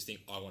people just think,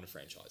 I want a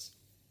franchise.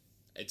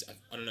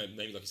 I don't know,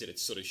 maybe like you said,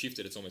 it's sort of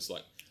shifted. It's almost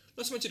like,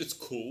 not so much that it's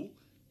cool,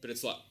 but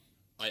it's like,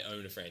 I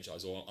own a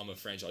franchise, or I'm a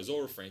franchisor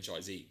or a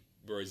franchisee.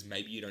 Whereas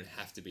maybe you don't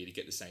have to be to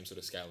get the same sort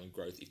of scale and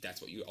growth if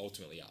that's what you're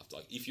ultimately after.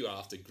 Like if you're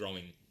after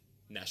growing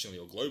nationally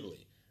or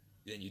globally,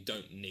 then you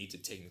don't need to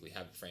technically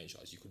have a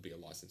franchise. You could be a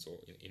license or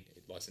in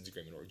license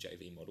agreement or a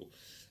JV model.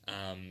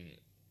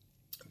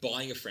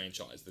 Buying a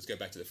franchise, let's go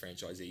back to the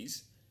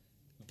franchisees.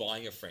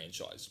 Buying a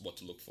franchise, what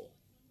to look for?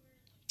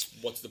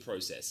 What's the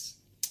process?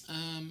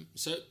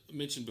 So I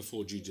mentioned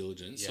before due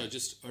diligence. Yeah.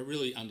 So I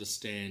really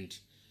understand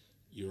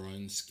your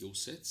own skill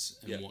sets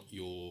and what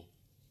your,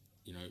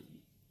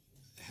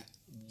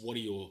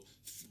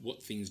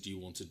 what things do you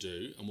want to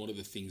do, and what are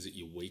the things that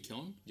you're weak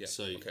on? Yeah.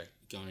 So Okay.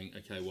 going,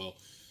 okay, well,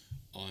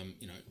 I'm,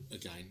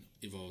 again,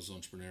 if I was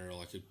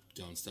entrepreneurial, I could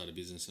go and start a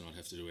business and I'd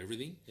have to do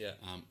everything. Yeah.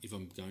 If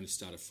I'm going to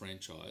start a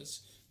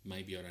franchise,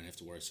 maybe I don't have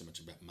to worry so much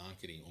about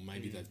marketing, or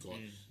maybe they've got,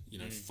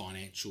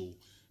 financial.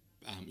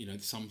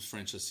 Some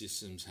franchise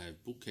systems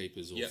have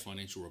bookkeepers or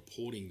financial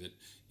reporting that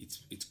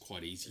it's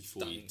quite easy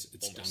for you.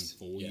 It's done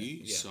for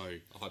you. Yeah. So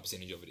a high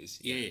percentage of it is.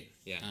 yeah.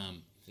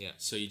 Yeah.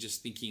 So you're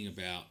just thinking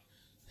about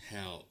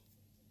how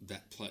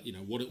that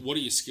what are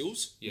your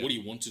skills? Yeah. What do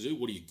you want to do?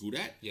 What are you good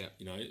at? Yeah.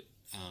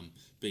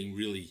 Being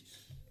really.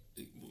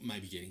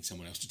 Maybe getting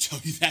someone else to tell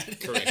you that.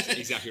 Correct.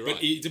 Exactly right.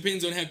 But it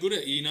depends on how good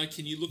at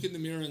can you look in the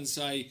mirror and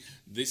say,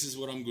 this is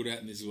what I'm good at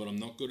and this is what I'm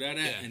not good at,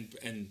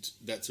 and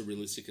that's a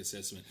realistic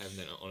assessment. Having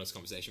that honest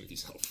conversation with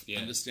yourself. Yeah.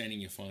 Understanding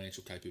your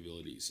financial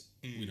capabilities.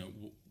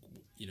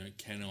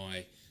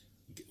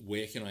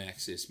 Where can I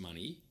access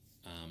money,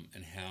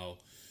 and how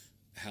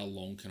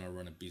long can I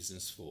run a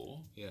business for?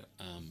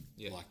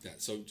 Like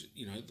that. So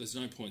there's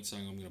no point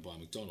saying I'm going to buy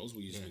McDonald's.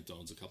 We use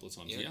McDonald's a couple of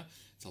times a year.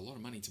 It's a lot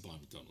of money to buy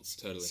McDonald's.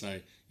 Totally. So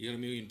you got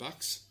 $1 million.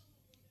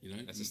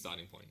 That's a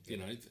starting point.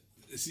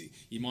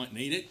 You might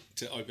need it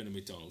to open a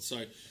McDonald's.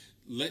 So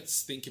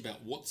let's think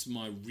about what's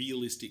my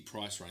realistic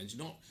price range.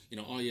 Not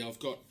I've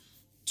got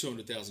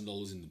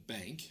 $200,000 in the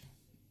bank.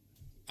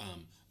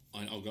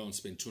 I'll go and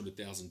spend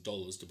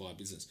 $200,000 to buy a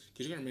business,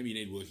 because you've got to remember you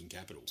need working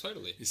capital.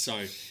 Totally. So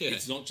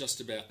it's not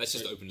just about... Let's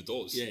just open the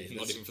doors. Yeah.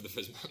 Not even for the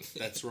first month.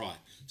 That's right.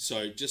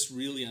 So just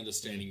really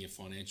understanding your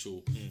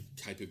financial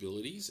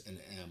capabilities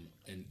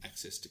and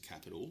access to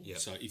capital. Yeah.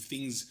 So if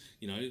things,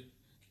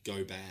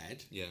 go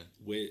bad,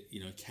 where,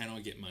 can I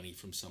get money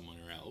from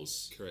somewhere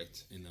else?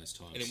 Correct. In those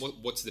times. And then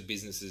what's the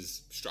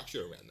business's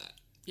structure around that?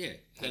 Yeah.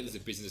 How does the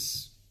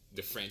business,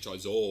 the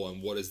franchisor,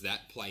 and what does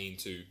that play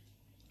into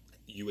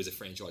you as a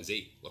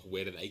franchisee? Like,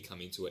 where do they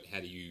come into it? How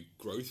do you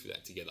grow through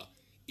that together,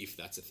 if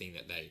that's a thing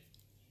that they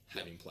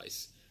have in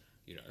place?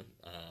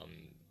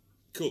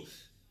 Cool.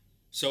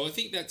 So I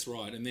think that's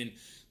right. And then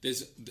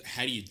there's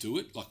how do you do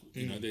it? Like,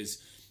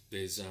 there's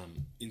There's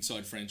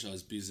Inside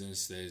Franchise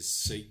Business. There's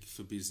Seek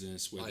for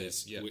Business, where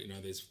there's yeah. where,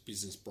 there's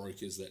business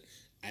brokers that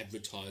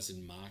advertise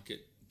and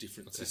market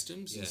different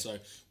systems. Yeah. And so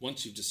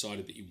once you've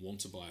decided that you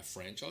want to buy a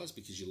franchise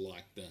because you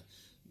like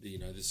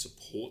the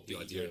support that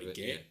idea you're of going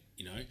to it,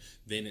 get,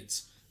 then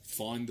it's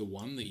find the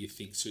one that you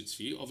think suits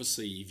for you.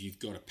 Obviously, if you've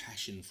got a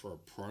passion for a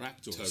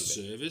product or a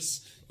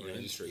service or an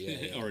industry,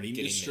 or an Get in there.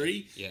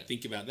 industry, Yeah.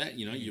 think about that.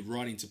 You're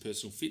right into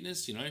personal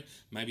fitness.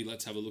 Maybe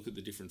let's have a look at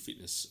the different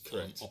fitness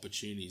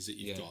opportunities that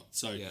you've got.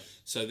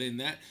 So then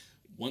that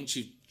once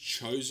you've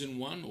chosen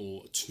one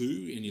or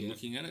two and you're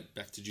looking at it,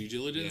 back to due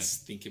diligence.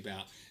 Think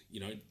about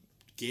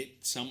get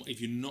some.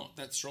 If you're not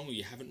that strong or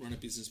you haven't run a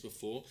business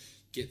before,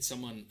 get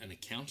someone, an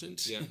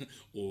accountant,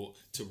 or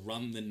to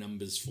run the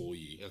numbers for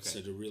you. Okay.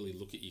 So to really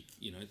look at you,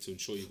 to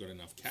ensure you've got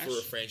enough cash. For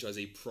a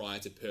franchisee prior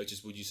to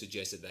purchase, would you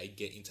suggest that they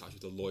get in touch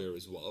with a lawyer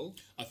as well?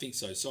 I think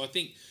so. So I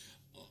think,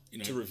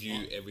 to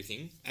review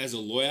everything. As a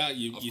lawyer,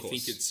 you course.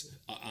 think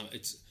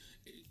it's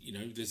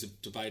there's a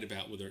debate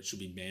about whether it should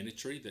be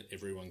mandatory that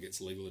everyone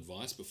gets legal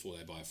advice before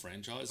they buy a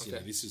franchise.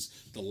 Okay. This is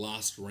the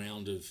last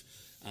round of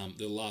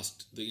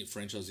the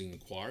franchising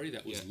inquiry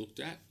that was looked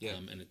at,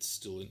 and it's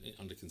still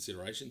under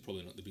consideration.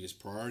 Probably not the biggest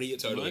priority at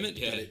the moment,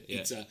 but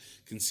it's a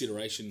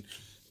consideration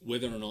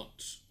whether or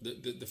not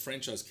the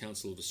Franchise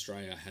Council of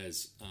Australia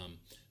has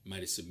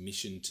made a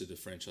submission to the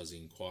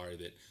franchising inquiry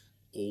that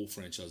all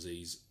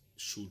franchisees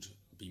should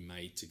be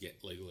made to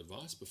get legal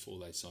advice before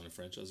they sign a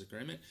franchise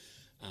agreement.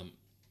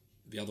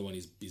 The other one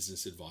is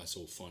business advice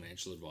or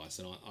financial advice,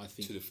 and I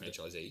think to the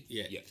franchisee.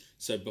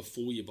 So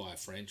before you buy a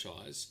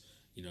franchise,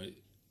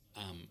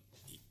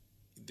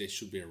 there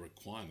should be a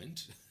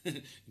requirement,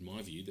 in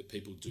my view, that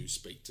people do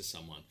speak to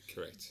someone.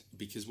 Correct.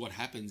 Because what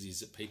happens is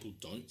that people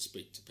don't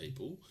speak to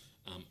people,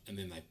 and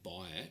then they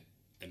buy it,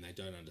 and they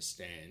don't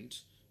understand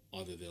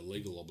either their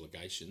legal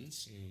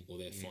obligations or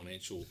their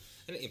financial.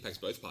 And it impacts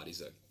both parties,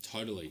 though.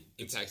 Totally.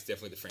 Impacts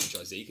definitely the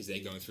franchisee because they're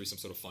going through some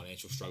sort of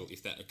financial struggle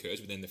if that occurs,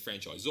 but then the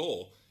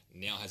franchisor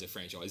now has a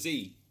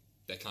franchisee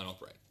that can't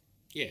operate.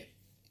 Yeah.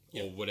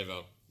 Or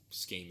whatever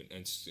scheme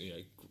and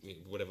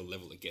whatever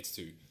level it gets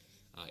to,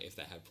 if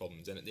they have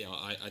problems. And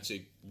I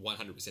actually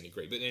 100%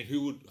 agree. But then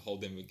who would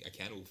hold them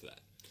accountable for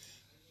that?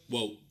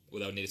 Well,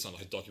 they would need to sign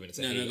like a document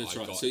and say, no, that's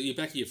right. So you're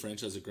back of your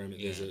franchise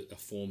agreement. Yeah. There's a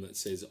form that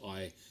says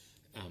I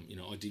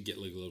did get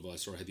legal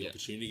advice, or I had the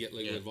opportunity to get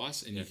legal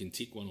advice, and you can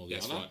tick one or the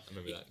other. Right. I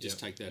remember that. Just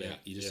take that out.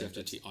 You just have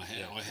to tick. I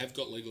have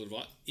got legal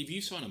advice. If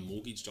you sign a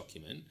mortgage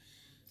document,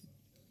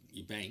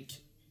 your bank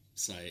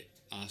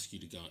ask you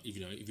to go.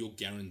 If you're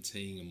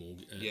guaranteeing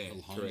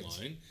a home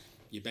loan,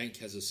 your bank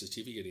has a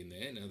certificate in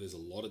there. Now there's a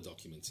lot of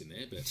documents in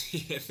there, but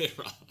there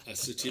are. A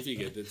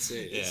certificate that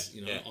says,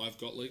 I've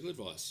got legal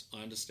advice.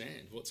 I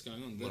understand what's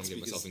going on. What I'm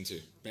getting myself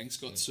into. Banks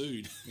got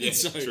sued. Yeah,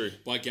 true.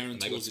 By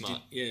guarantors.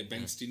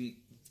 Banks didn't.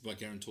 By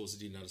guarantors that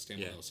didn't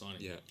understand what they were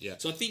signing. Yeah.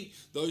 So I think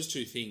those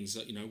two things,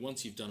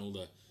 once you've done all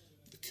the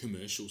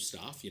commercial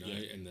stuff,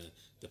 and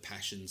the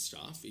passion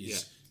stuff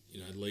is,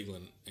 legal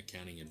and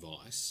accounting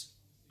advice,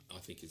 I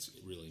think it's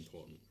really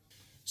important.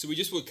 So we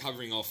just were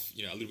covering off,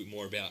 a little bit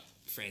more about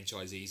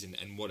franchisees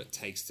and what it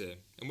takes to,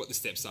 and what the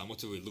steps are, and what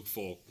do we look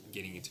for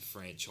getting into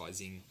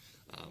franchising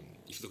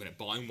if you're looking at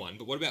buying one.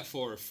 But what about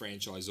for a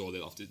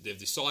franchisor? They've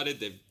decided,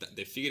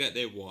 they've figured out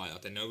their why,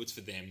 they know it's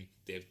for them,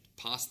 they've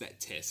passed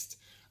that test,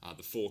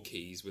 the 4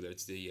 keys, whether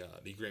it's the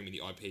agreement,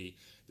 the IP,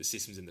 the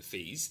systems and the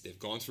fees, they've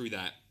gone through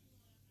that.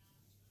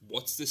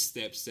 What's the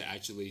steps to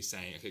actually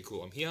saying, okay,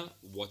 cool, I'm here,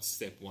 what's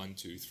step 1,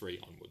 2, 3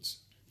 onwards?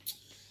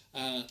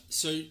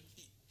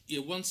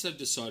 Once they've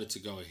decided to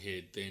go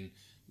ahead, then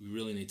we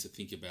really need to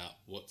think about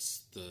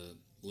what's the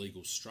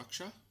legal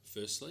structure,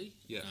 firstly,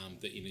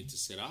 that you need to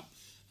set up.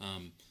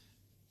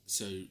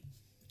 So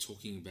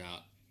talking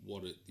about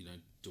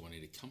do I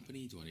need a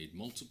company? Do I need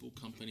multiple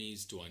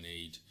companies? Do I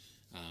need,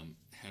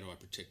 how do I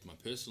protect my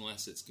personal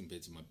assets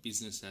compared to my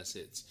business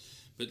assets?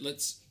 But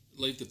let's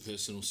leave the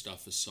personal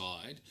stuff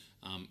aside.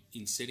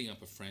 In setting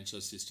up a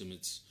franchise system,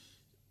 it's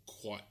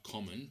quite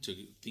common to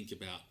think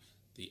about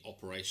the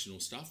operational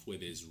stuff where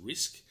there's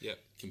risk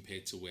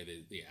compared to where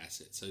there's the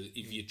asset. So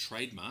if your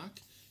trademark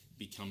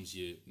becomes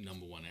your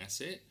number one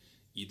asset,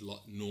 you'd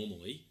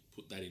normally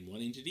put that in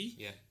one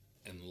entity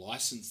and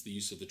license the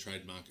use of the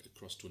trademark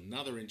across to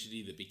another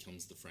entity that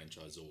becomes the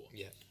franchisor.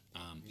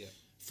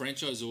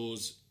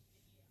 Franchisors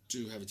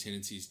do have a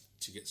tendency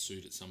to get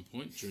sued at some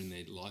point during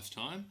their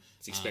lifetime.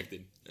 It's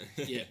expected.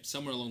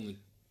 Somewhere along the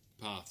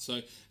path. So,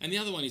 and the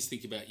other one is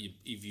think about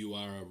if you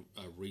are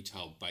a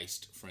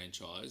retail-based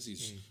franchise,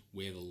 is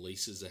where the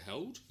leases are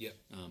held.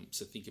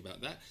 So think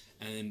about that.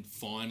 And then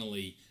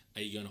finally,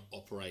 are you going to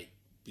operate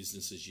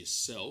businesses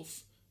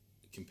yourself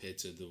compared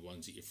to the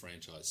ones that you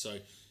franchise? So,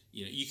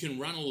 you can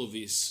run all of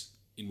this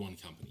in one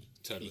company.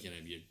 Totally. You can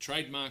have your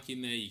trademark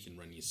in there. You can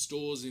run your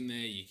stores in there.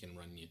 You can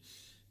run your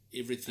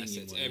everything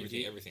assets, in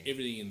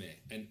everything in there,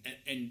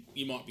 and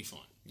you might be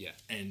fine.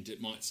 And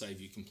it might save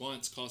you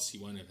compliance costs.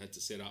 You won't have had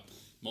to set up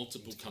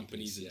multiple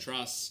companies and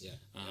trusts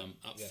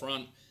up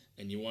front,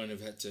 and you won't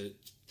have had to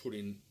put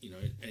in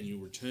annual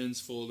returns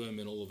for them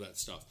and all of that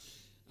stuff.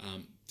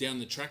 Down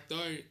the track,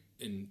 though,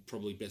 and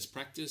probably best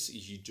practice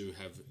is you do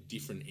have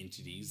different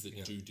entities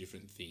that do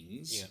different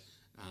things. Yeah.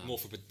 More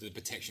for the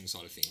protection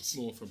side of things.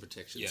 More for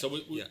protection.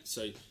 Yeah.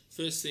 So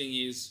first thing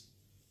is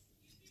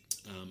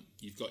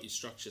you've got your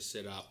structure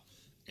set up,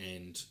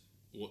 and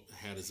what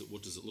does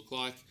it look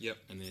like? Yep.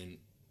 And then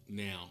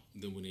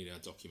we need our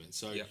documents.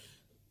 So Yep.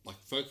 like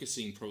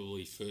focusing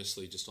probably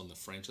firstly just on the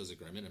franchise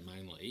agreement, and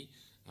mainly,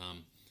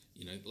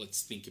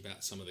 let's think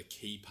about some of the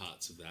key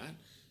parts of that.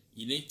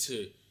 You need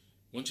to,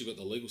 once you've got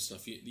the legal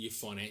stuff, your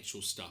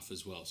financial stuff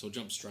as well. So I'll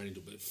jump straight into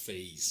a bit of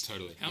fees.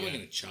 Totally. How am I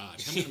going to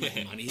charge? How am I going to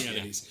make money out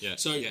of this? Yeah.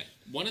 So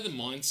one of the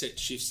mindset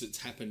shifts that's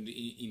happened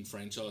in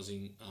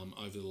franchising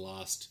over the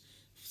last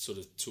sort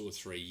of 2 or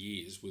 3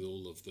 years with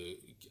all of the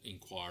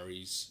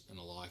inquiries and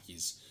the like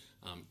is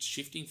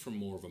shifting from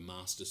more of a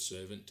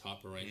master-servant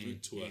type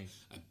arrangement to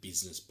a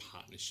business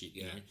partnership.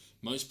 You know,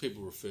 most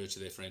people refer to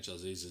their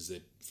franchisees as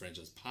their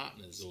franchise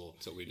partners, or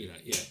that's what we do.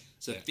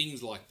 So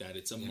things like that.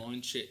 It's a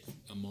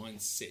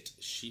mindset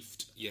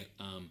shift.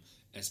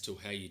 As to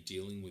how you're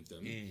dealing with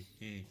them.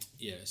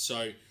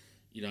 So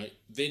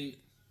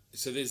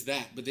so there's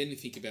that. But then you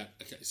think about,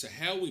 okay, so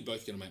how are we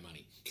both going to make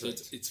money? Correct.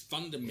 So it's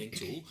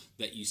fundamental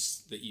that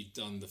you've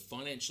done the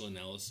financial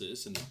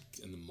analysis and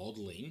the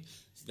modelling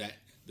that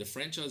the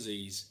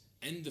franchisees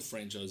and the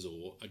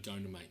franchisor are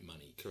going to make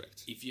money.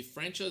 Correct. If your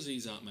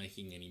franchisees aren't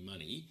making any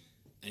money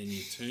and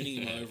you're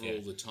turning them over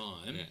all the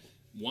time,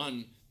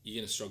 one, you're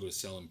going to struggle to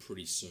sell them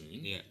pretty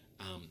soon.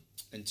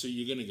 And two,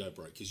 you're going to go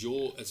broke because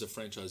you're, as a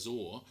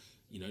franchisor,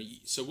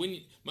 so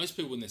most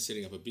people, when they're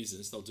setting up a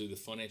business, they'll do the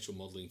financial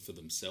modelling for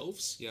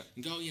themselves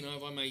and go,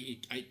 if I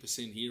make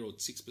 8% here or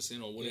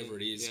 6% or whatever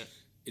it is,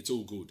 it's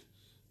all good.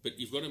 But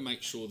you've got to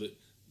make sure that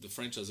the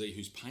franchisee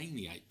who's paying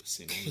the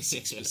 8% or the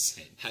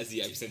 6% has the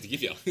 8% to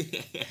give you.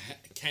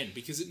 can,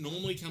 because it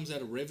normally comes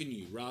out of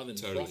revenue rather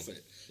than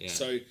profit.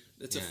 So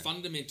that's a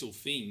fundamental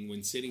thing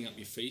when setting up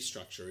your fee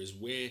structure is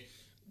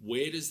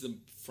where does the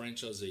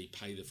franchisee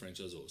pay the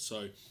franchisor?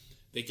 So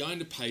they're going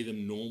to pay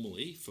them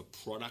normally for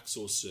products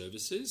or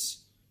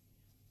services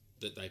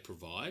that they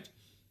provide.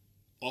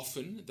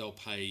 Often they'll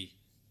pay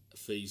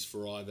fees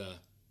for either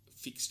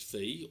fixed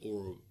fee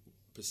or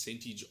a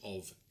percentage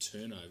of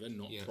turnover,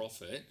 not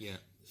profit,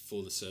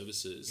 for the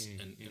services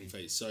and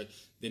fees. So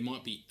there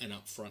might be an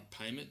upfront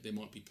payment, there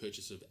might be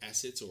purchase of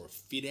assets or a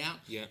fit out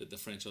that the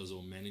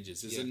franchisor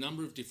manages. There's a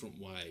number of different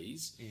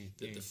ways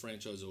that the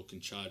franchisor can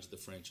charge the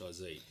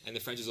franchisee. And the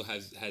franchisor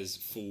has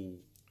full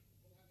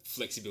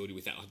flexibility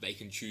with that. Like they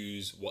can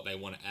choose what they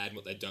want to add,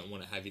 what they don't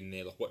want to have in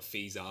there, like what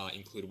fees are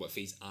included, what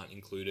fees aren't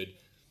included.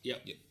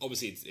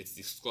 Obviously it's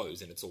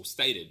disclosed and it's all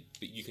stated,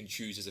 but you can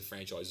choose as a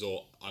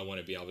franchisor, I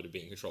want to be able to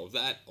be in control of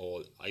that,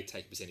 or I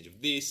take a percentage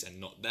of this and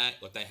not that.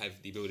 Like they have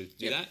the ability to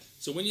do that.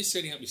 So when you're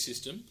setting up your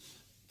system,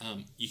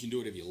 you can do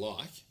whatever you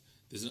like.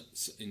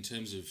 There's in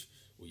terms of,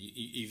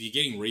 if you're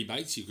getting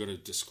rebates, you've got to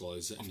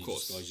disclose it and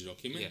disclose your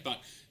document.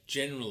 But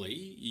generally,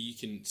 you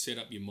can set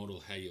up your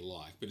model how you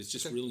like. But it's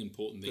just really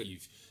important that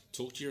you've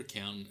talked to your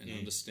accountant and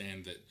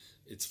understand that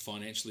it's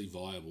financially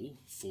viable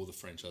for the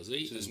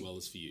franchisee as well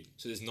as for you.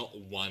 So there's not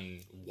one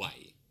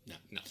way. No.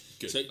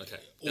 Good. So okay.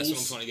 That's what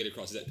I'm trying to get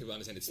across, is that people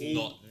understand it's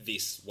not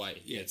this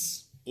way.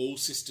 It's all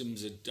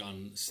systems are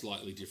done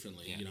slightly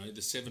differently.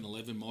 The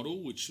 7-Eleven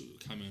model, which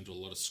came under a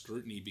lot of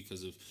scrutiny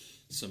because of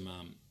some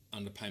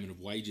underpayment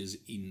of wages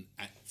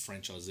at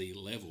franchisee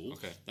level.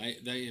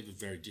 They have a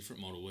very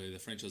different model where the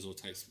franchisor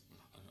takes,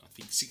 I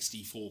think,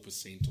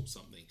 64% or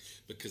something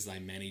because they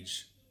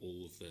manage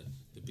all of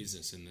the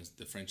business and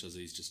the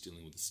franchisee is just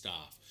dealing with the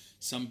staff.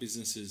 Some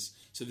businesses,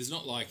 so there's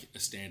not like a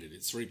standard.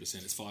 It's 3%,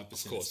 it's 5%,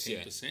 it's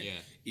 10%.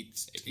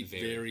 It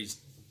varies.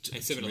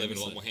 And 7-Eleven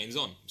a lot more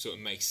hands-on, so it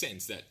makes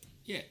sense that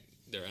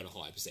they're at a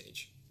higher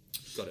percentage.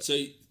 Got it.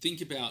 So think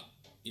about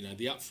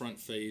the upfront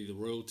fee, the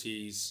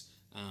royalties,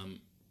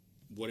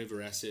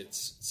 whatever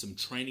assets, some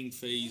training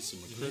fees, some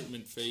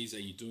recruitment fees. Are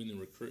you doing the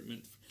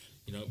recruitment?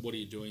 What are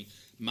you doing?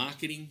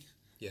 Marketing.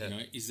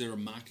 Is there a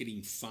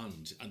marketing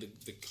fund?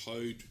 The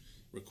code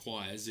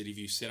requires that if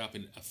you set up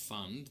a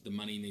fund, the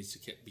money needs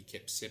to be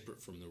kept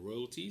separate from the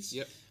royalties.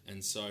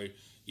 And so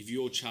if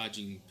you're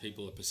charging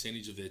people a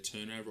percentage of their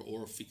turnover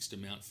or a fixed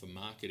amount for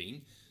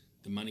marketing,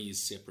 the money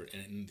is separate,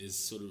 and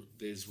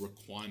there's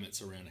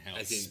requirements around how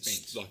it's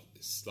spent. Like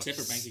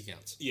separate bank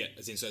accounts.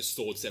 As in, so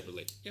stored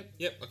separately.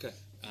 Okay.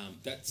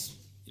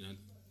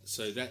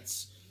 So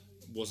that's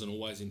wasn't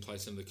always in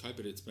place under the code,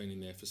 but it's been in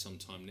there for some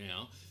time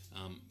now,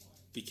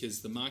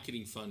 because the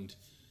marketing fund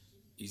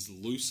is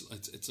loose.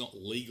 It's not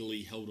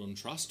legally held on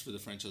trust for the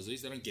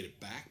franchisees. They don't get it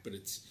back, but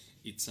it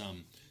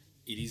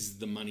is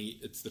the money.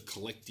 It's the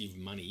collective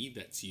money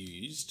that's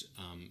used.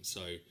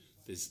 So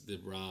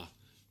there are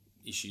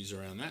issues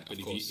around that. But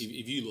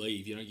if you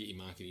leave, you don't get your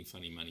marketing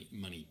funny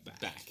money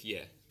back.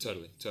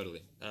 Totally.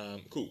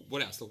 Cool.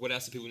 What else? What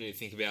else do people need to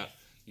think about?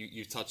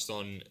 You've touched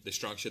on the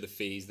structure, the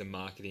fees, the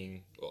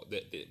marketing, or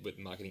with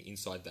marketing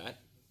inside that.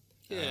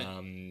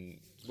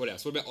 What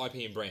else? What about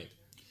IP and brand?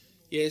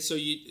 So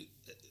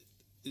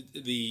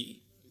the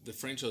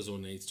franchisor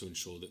needs to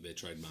ensure that their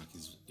trademark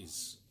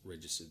is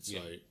registered. So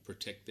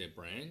protect their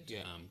brand,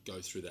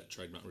 go through that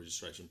trademark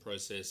registration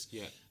process,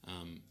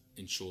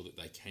 ensure that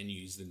they can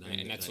use the name.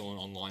 And that's an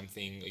online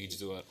thing. You just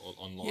do it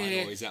online,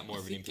 Yeah, or is that more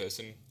of an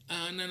in-person?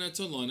 No, it's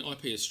online.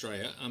 IP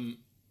Australia.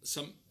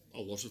 A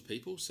lot of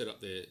people set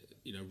up their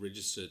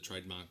register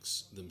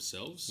trademarks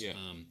themselves.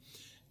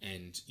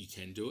 And you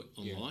can do it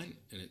online,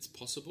 and it's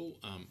possible.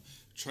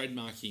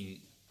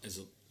 Trademarking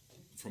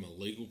from a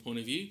legal point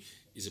of view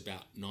is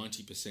about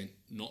 90%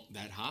 not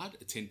that hard,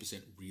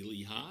 10%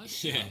 really hard.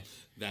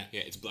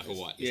 It's black or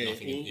white. There's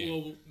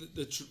nothing.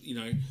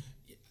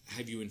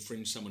 Have you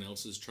infringed someone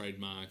else's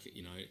trademark?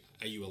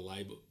 Are you a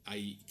label?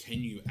 Can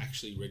you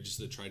actually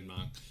register the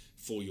trademark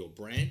for your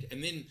brand?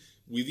 And then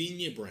within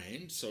your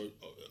brand, so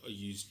I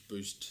used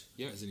Boost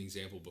as an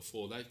example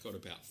before. They've got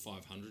about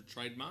 500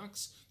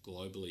 trademarks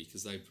globally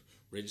because they've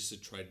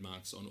registered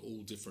trademarks on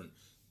all different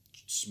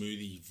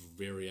smoothie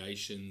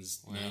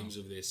variations, names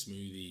of their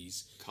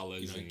smoothies,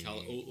 colours,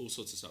 all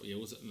sorts of stuff.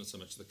 Not so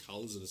much the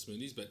colours of the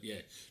smoothies, but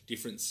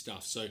different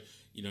stuff. So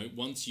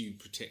once you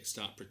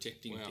start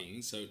protecting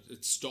things, so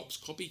it stops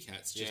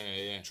copycats just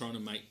trying to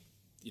make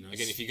again.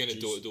 If you're going to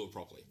do it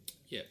properly.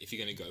 Yeah. If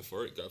you're going to go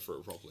for it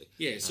properly.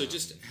 Yeah, so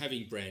just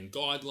having brand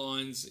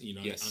guidelines,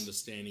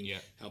 understanding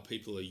how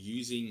people are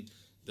using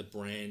the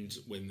brand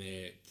when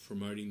they're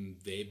promoting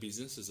their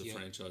business as a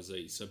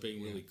franchisee. So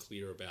being really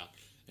clear about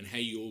and how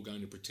you're all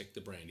going to protect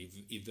the brand.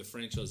 If the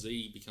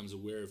franchisee becomes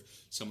aware of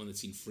someone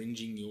that's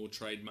infringing your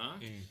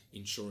trademark,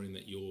 ensuring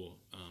that you're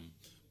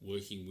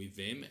working with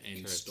them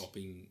and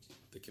stopping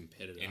the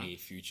competitor any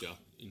future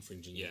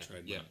infringing your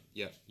trademark.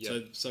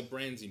 So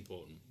brand's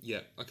important.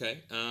 Yeah.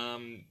 Okay.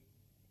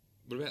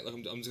 What about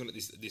I'm just looking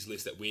at this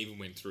list that we even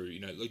went through.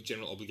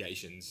 General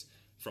obligations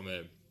from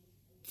a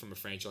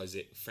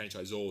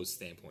franchisor's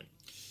standpoint.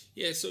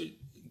 Yeah. So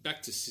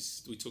back to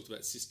we talked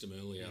about system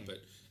earlier,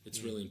 but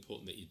it's really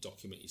important that you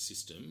document your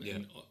system,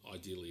 and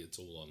ideally it's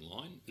all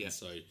online. Yeah. And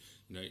so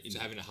so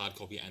having a hard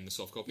copy and the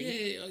soft copy.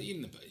 Yeah,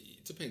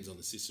 it depends on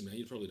the system. Now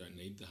you probably don't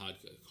need the hard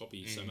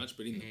copy so much,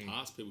 but in the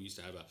past, people used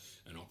to have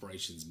an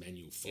operations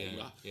manual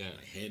folder. They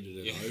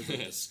handed it over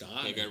at the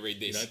start. Go read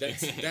this.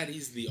 That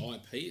is the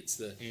IP. It's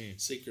the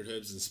secret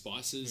herbs and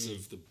spices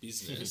of the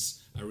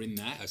business are in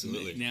that.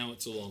 Absolutely. Now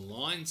it's all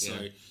online,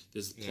 so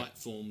there's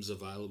platforms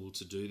available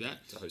to do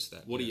that. To host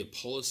that. What are your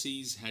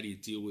policies? How do you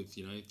deal with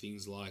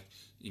things like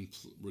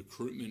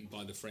recruitment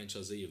by the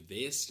franchisee of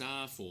their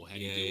staff, or how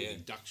do you deal with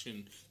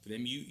induction for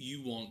them?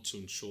 You want to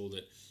ensure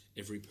that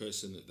every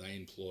person that they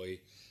employ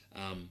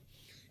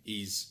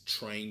is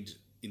trained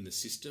in the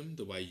system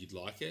the way you'd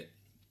like it.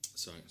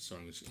 Sorry,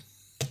 I'm just...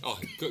 Oh,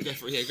 go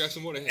for it. Yeah, grab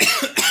some water.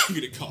 I'm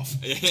going to cough.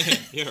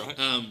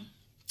 Right.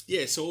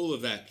 So all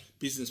of that,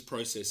 business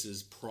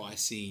processes,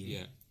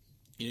 pricing.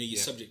 You're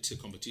subject to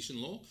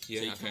competition law. So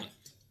you can't,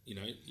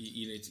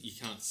 you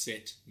can't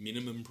set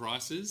minimum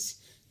prices.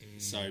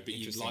 But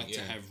you'd like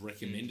to have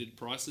recommended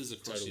prices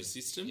across your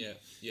system.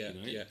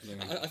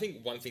 I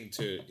think one thing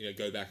to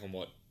go back on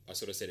what I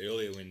sort of said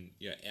earlier, when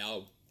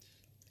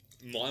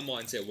my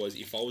mindset was,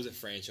 if I was a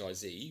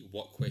franchisee,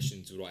 what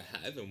questions would I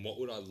have and what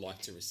would I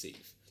like to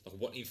receive? Like,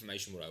 what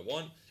information would I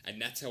want?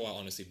 And that's how I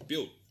honestly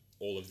built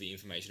all of the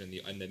information and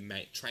the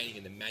training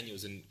and the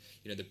manuals and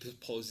the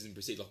policies and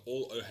procedures, like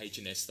all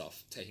OH&S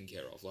stuff taken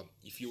care of. Like,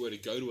 if you were to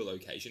go to a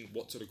location,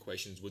 what sort of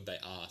questions would they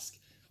ask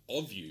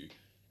of you?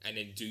 And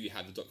then do you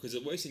have the because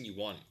the worst thing you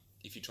want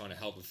if you're trying to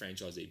help a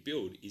franchisee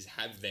build is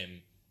have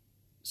them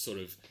sort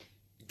of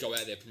go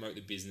out there, promote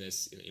the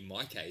business, in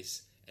my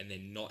case, and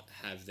then not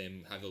have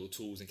them have all the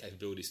tools and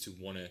capabilities to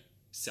want to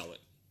sell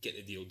it, get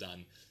the deal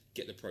done,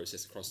 get the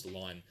process across the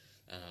line,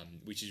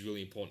 which is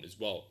really important as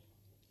well.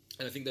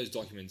 And I think those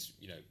documents,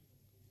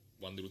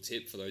 one little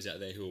tip for those out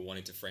there who are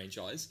wanting to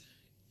franchise,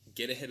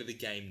 get ahead of the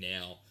game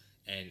now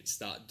and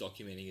start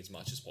documenting as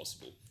much as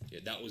possible.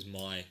 That was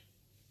my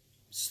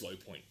slow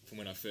point from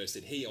when I first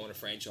said, hey, I want a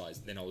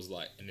franchise. Then I was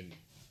like, and then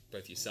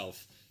both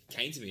yourself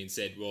came to me and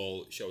said,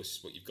 well, show us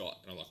what you've got.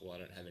 And I'm like, well, I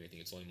don't have anything.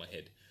 It's all in my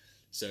head.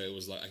 So it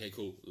was like, okay,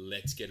 cool.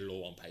 Let's get it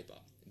all on paper.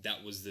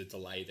 That was the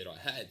delay that I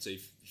had. So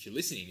if you're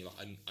listening, you're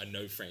like, I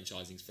know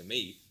franchising's for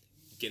me.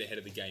 Get ahead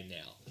of the game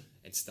now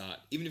and start,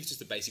 even if it's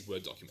just a basic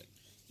Word document.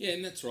 Yeah,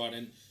 and that's right.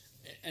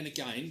 And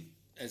again,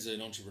 as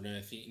an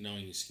entrepreneur,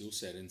 knowing your skill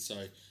set. And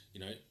so,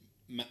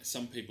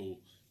 some people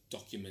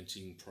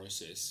documenting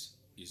process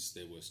is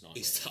their worst nightmare.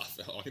 It's tough.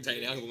 I can tell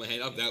you now, I can put my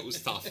hand up, that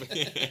was tough.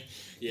 Think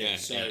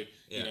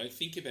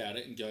about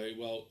it and go,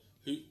 well,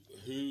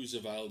 who's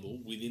available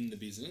within the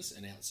business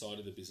and outside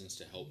of the business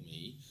to help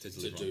me to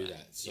do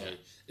that. So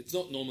it's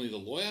not normally the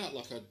lawyer.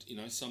 Like,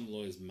 some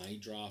lawyers may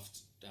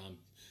draft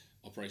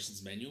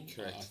operations manual.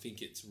 Correct. I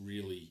think it's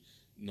really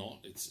not.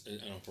 It's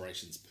an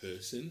operations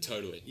person.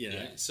 Totally.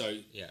 So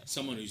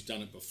someone who's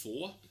done it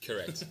before.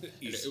 Correct.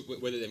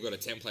 Whether they've got a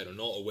template or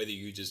not, or whether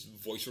you just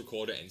voice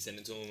record it and send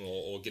it to them,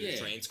 or get it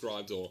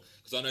transcribed, or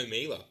because I know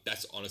me, like,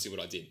 that's honestly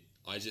what I did.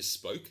 I just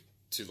spoke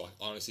to, like,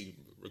 honestly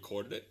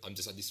recorded it. I'm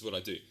just like, this is what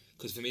I do,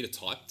 because for me to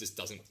type just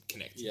doesn't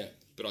connect.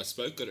 But I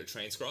spoke, got it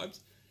transcribed,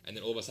 And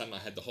then all of a sudden I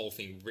had the whole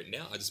thing written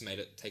out. I just made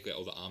it take out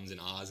all the ums and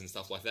ahs and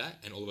stuff like that.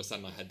 And all of a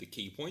sudden I had the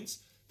key points.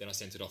 Then I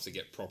sent it off to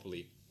get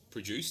properly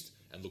produced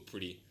and look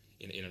pretty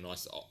in a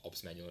nice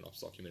ops manual and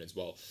ops document as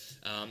well.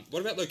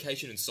 What about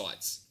location and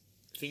sites?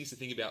 Things to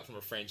think about from a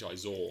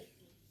franchisor.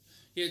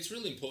 Yeah, it's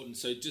really important.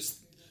 So just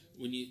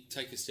when you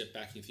take a step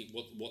back and think,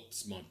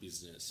 what's my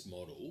business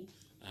model,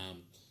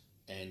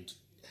 and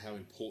how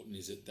important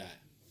is it that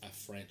a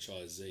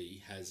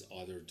franchisee has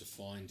either a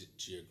defined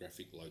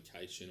geographic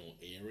location or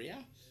area?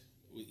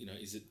 You know,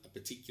 is it a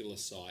particular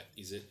site?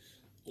 Is it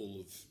all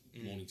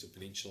of Mornington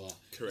Peninsula?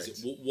 Correct.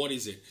 Is it, what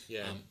is it?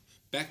 Yeah.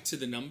 Back to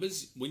the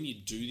numbers, when you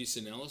do this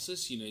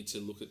analysis, you need to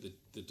look at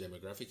the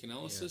demographic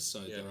analysis.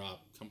 Yeah. So Yeah. there are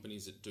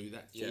companies that do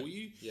that Yeah. for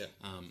you. Yeah.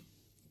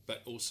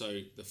 But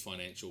also the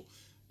financial.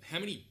 How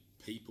many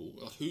people,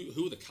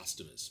 who are the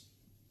customers?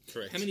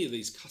 Correct. How many of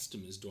these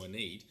customers do I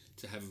need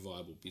to have a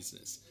viable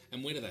business?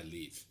 And where do they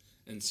live?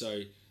 And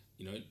so,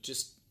 you know,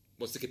 just...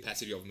 What's the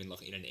capacity of them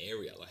in an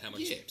area? Like, how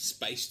much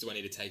space do I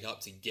need to take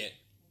up to get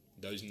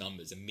those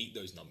numbers and meet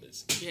those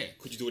numbers? Yeah.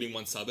 Could you do it in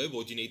one suburb,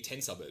 or do you need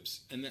 10 suburbs?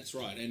 And that's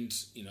right. And,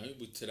 you know,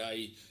 with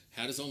today,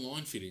 how does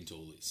online fit into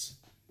all this?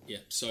 Yeah.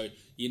 So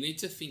you need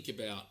to think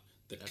about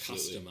the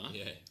customer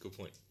Yeah, good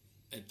point.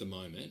 at the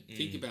moment.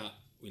 Think about,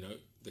 you know,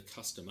 the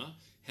customer.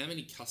 How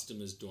many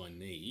customers do I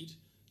need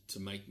to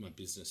make my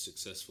business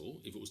successful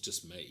if it was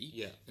just me?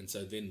 Yeah. And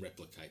so then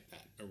replicate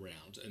that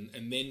around.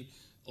 And then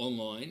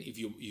online, if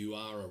you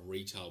are a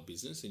retail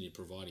business and you're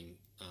providing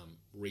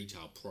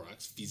retail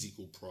products,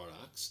 physical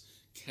products,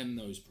 can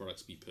those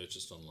products be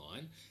purchased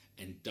online?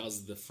 And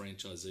does the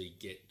franchisee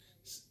get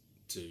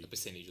to A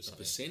percentage or a something.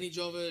 percentage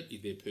of it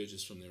if they're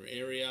purchased from their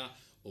area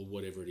or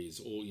whatever it is?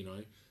 Or, you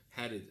know,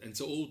 and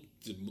so all,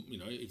 you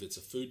know, if it's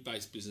a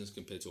food-based business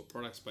compared to a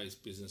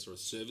products-based business or a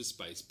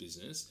service-based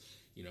business,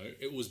 you know,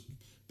 it was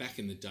back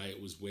in the day.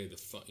 It was where the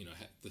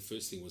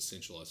first thing was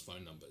centralized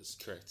phone numbers.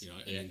 Correct. You know,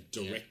 Yeah. and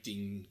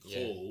directing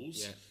Yeah. calls.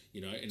 Yeah.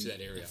 You know, and To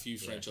that area. a few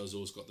Yeah.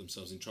 franchisors got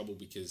themselves in trouble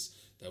because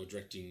they were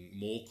directing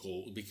more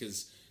calls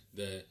because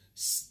the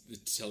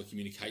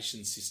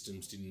telecommunication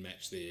systems didn't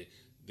match their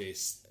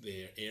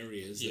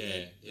areas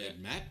that they had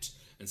mapped.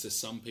 And so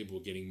some people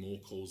were getting more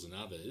calls than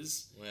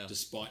others, Wow.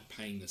 despite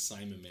paying the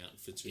same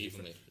amount for two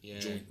Evenly,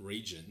 different joint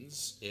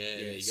regions. Yeah,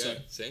 there you so,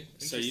 go. See?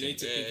 So you need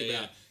to Interesting. think Yeah,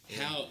 about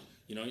how,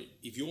 you know,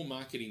 if you're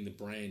marketing the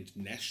brand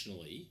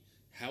nationally,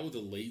 how are the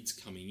leads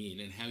coming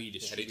in and how are you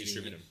distributing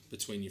distribute them them?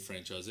 between your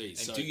franchisees?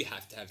 And So, do you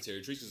have to have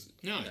territories? 'Cause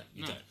no,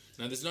 you don't.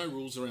 no. There's no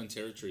rules around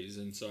territories,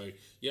 and so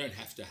you don't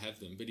have to have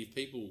them. But if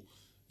people,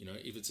 you know,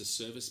 if it's a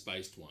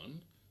service-based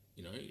one,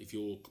 you know, if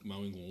you're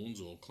mowing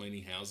lawns or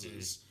cleaning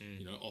houses,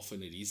 you know,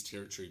 often it is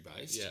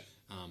territory-based. Yeah.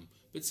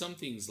 But some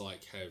things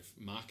like have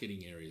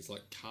marketing areas,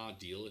 like car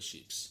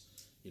dealerships.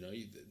 You know,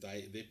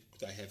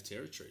 they have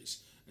territories,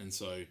 and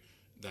so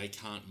they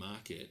can't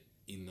market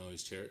in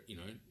those you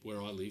know,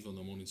 where I live on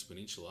the Mornington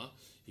Peninsula.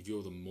 If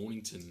you're the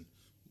Mornington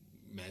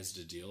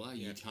Mazda dealer,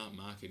 you can't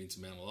market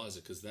into Mount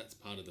Eliza because that's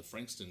part of the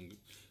Frankston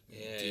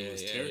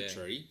dealer's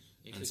territory.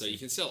 And so you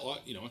can sell.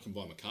 You know, I can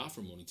buy my car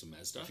from Mornington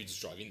Mazda. If you just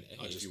drive in there,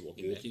 I if just you walk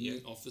walk in there, yeah.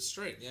 off the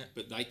street. Yeah.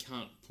 But they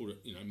can't put it,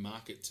 you know,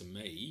 market to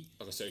me.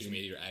 Like a social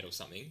media ad or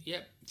something.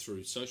 Yep,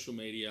 through social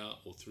media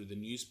or through the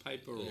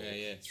newspaper or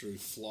Yeah. through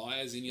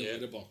flyers in your Yeah.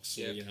 letterbox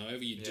or Yeah. you know,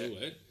 however you do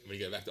it. We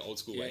go back to old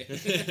school Yeah.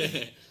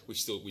 way, which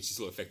is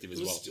still effective as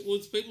well.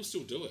 People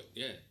still do it.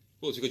 Yeah.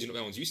 Well, it's because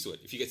no one's used to it.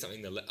 If you get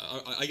something,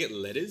 I get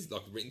letters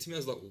like written to me. I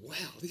was like,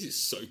 wow, this is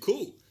so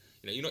cool.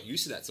 You know, you're not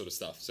used to that sort of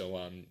stuff. So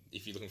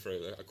if you're looking for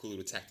a cool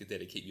little tactic there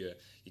to keep your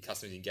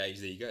customers engaged,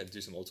 there you go.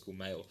 Do some old school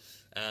mail.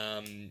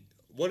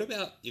 What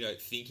about, you know,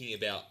 thinking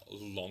about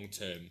long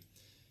term?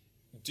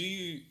 Do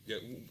you know,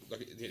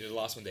 like the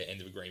last one there,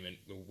 end of agreement,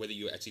 whether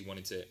you're actually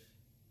wanting to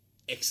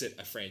exit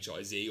a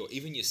franchisee or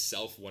even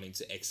yourself wanting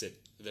to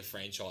exit the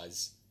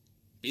franchise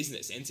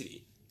business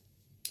entity?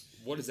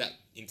 What does that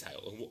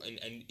entail?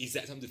 And is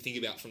that something to think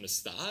about from the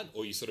start,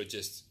 or you sort of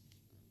just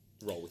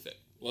roll with it?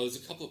 Well, there's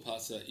a couple of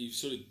parts that you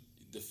sort of.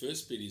 The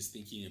first bit is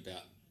thinking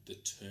about the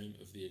term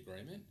of the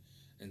agreement,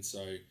 and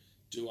so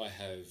do I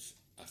have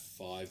a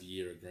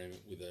 5-year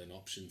agreement with an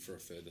option for a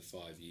further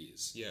 5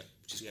 years? Yeah,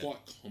 which is quite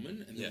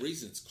common, and Yeah. the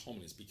reason it's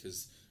common is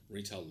because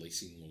retail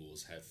leasing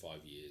laws have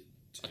 5-year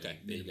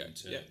minimum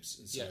terms,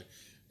 and so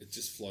it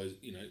just flows.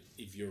 You know,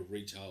 if you're a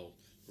retail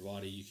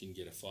provider, you can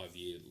get a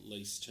 5-year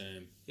lease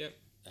term. Yep.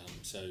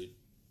 So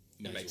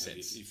That makes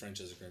sense. Your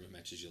franchise agreement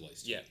matches your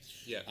lease. Yeah,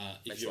 yeah.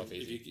 If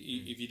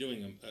you're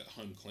doing a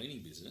home cleaning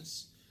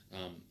business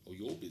or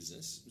your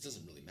business, it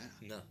doesn't really matter.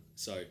 No.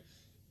 So,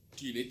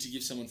 do you need to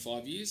give someone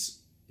 5 years?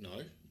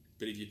 No.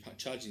 But if you're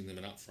charging them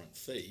an upfront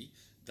fee,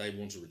 they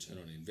want a return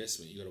on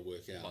investment. You've got to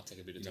work out. Might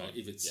take a bit of you know, time.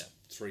 if it's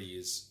 3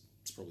 years,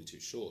 it's probably too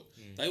short.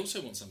 They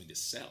also want something to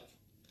sell.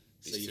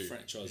 So These your two.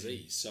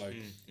 franchisee. So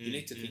you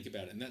need to think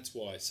about it, and that's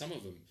why some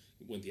of them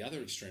went the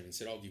other extreme and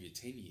said, "I'll give you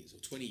 10 years or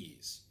 20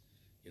 years."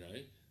 You know,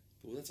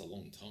 well, that's a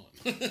long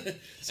time.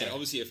 And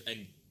obviously,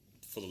 and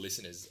for the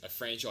listeners, a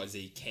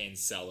franchisee can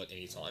sell at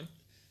any time.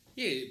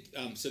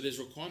 Yeah, so there's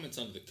requirements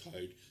under the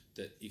code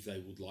that if they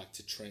would like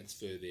to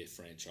transfer their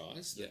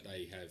franchise, that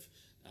they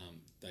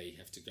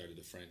have to go to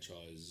the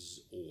franchisor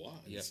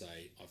and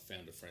say, "I've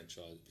found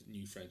a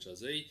new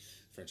franchisee."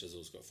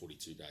 Franchisor's got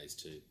 42 days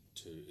to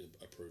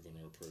approve or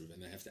not approve,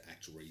 and they have to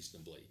act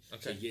reasonably.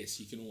 Okay. So yes,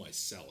 you can always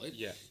sell it.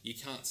 Yeah. You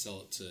can't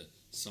sell it to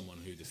someone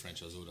who the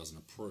franchisor doesn't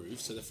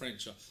approve. So the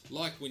franchise,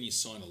 like when you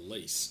sign a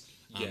lease.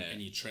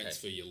 And you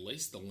transfer your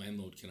lease, the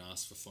landlord can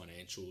ask for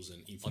financials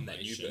and information on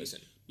that new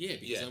person. Yeah,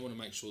 because they want to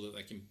make sure that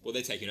they can. Well,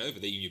 they're taking over.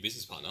 They're your new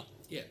business partner.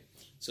 Yeah,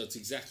 so it's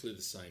exactly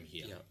the same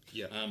here.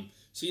 Yeah.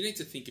 So you need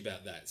to think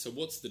about that. So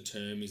what's the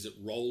term? Is it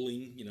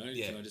rolling?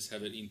 Can I just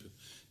have it in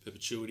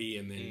perpetuity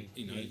and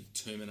then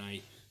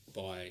terminate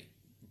by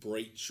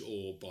breach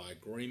or by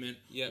agreement?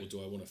 Or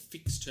do I want a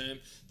fixed term?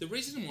 The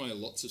reason why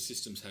lots of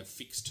systems have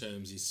fixed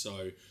terms is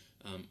so.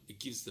 It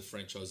gives the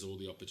franchisor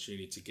the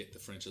opportunity to get the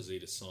franchisee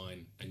to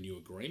sign a new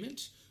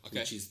agreement,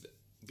 which is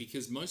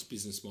because most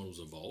business models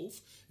evolve.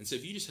 And so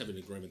if you just have an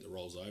agreement that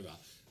rolls over,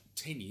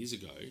 10 years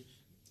ago,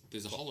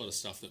 there's a whole lot of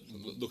stuff that...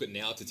 Look at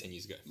now to 10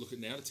 years ago. Look at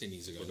now to 10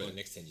 years ago. What about the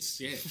next 10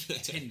 years? Yeah,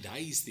 10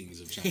 days things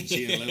have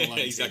changed. Let alone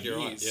exactly 10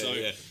 right. years.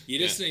 Yeah, so you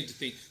just need to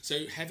think...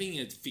 So having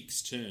a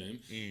fixed term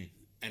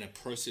and a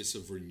process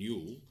of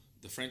renewal,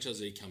 the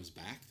franchisee comes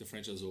back, the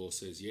franchisor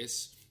says,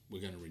 yes, we're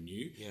going to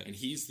renew, and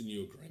here's the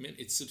new agreement.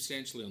 It's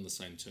substantially on the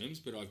same terms,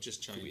 but I've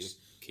just changed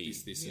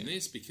this, and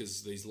this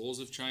because these laws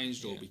have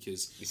changed, or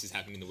because this has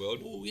happened in the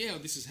world. Oh yeah,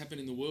 this has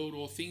happened in the world,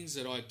 or things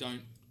that I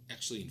don't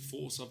actually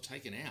enforce, I've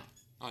taken out.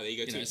 Oh, there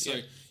you go. So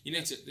you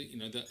need to,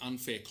 the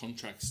unfair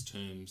contracts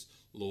terms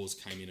laws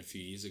came in a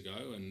few years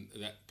ago, and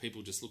that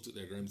people just looked at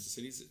their agreements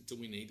and said, do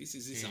we need this?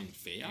 Is this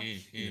unfair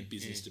in a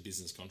business to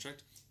business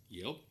contract?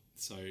 Yep.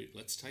 So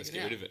let's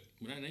get rid of it.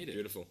 We don't need it.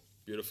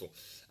 Beautiful.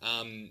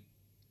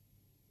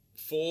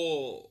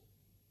 For,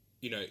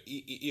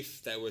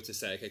 if they were to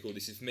say, okay, cool,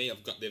 this is me,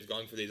 they've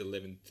gone through these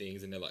 11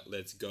 things and they're like,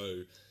 let's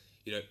go,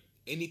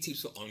 any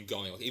tips for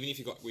ongoing, like even if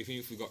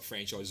we've got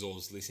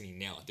franchisors listening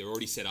now, like they're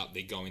already set up,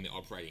 they're going, they're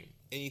operating,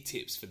 any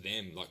tips for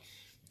them, like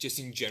just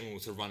in general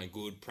to run a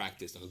good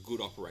practice, like a good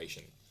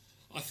operation?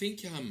 I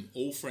think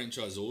all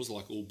franchisors,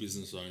 like all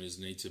business owners,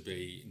 need to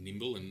be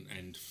nimble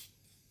and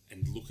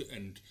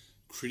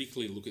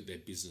critically look at their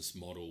business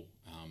model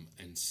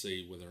and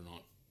see whether or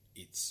not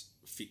it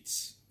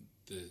fits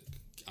the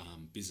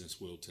business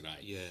world today.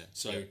 Yeah.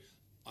 So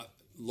a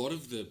lot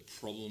of the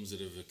problems that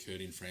have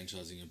occurred in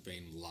franchising have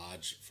been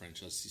large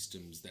franchise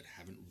systems that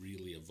haven't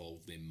really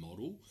evolved their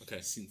model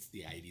since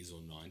the 80s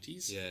or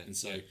 90s. Yeah. And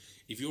so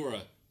if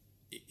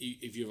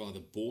you've either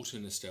bought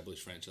an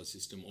established franchise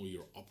system or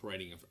you're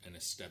operating an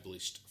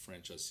established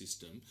franchise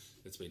system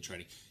that's been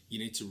trading, you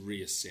need to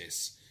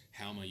reassess,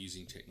 how am I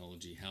using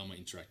technology? How am I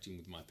interacting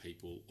with my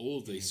people? All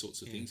of these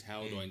sorts of things.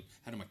 How do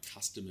my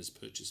customers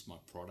purchase my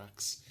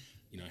products?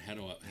 How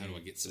do I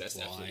get supply? So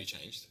that's absolutely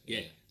changed. Yeah,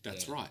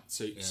 that's right.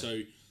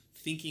 So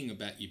thinking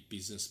about your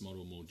business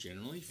model more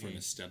generally for an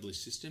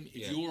established system.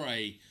 If you're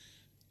a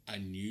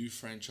new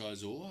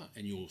franchisor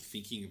and you're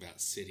thinking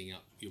about setting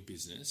up your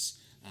business,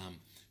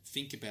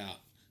 think about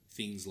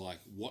things like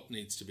what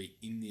needs to be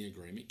in the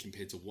agreement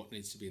compared to what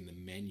needs to be in the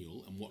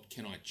manual, and what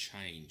can I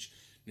change.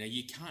 Now,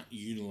 you can't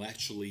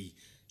unilaterally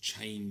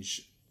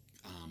change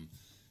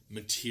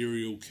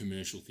material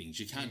commercial things.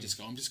 You can't just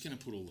go, I'm just going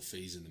to put all the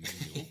fees in the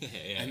manual,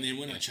 and then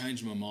when I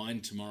change my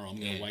mind tomorrow, I'm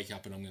going to wake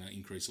up and I'm going to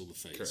increase all the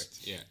fees. Correct,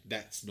 yeah.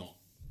 That's not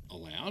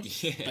allowed.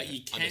 Yeah, but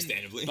you can,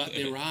 understandably. But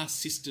there are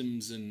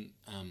systems and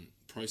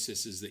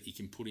processes that you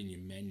can put in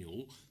your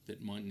manual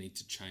that might need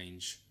to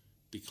change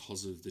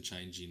because of the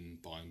change in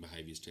buying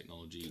behaviours,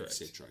 technology,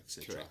 etc.,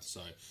 etc.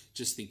 So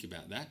just think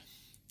about that.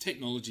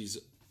 Technology is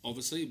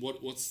obviously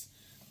what's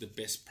the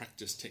best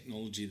practice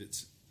technology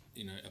that's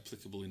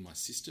applicable in my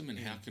system, and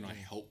how can I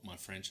help my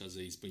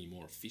franchisees be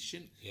more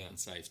efficient and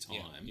save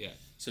time?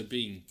 So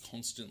being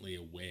constantly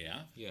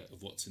aware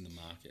of what's in the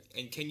market.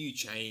 And can you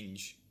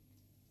change?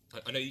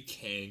 I know you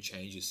can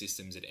change your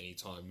systems at any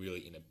time,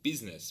 really, in a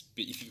business.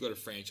 But if you've got a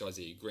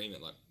franchisee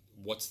agreement, like,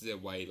 what's the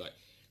way? Like,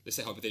 let's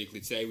say hypothetically,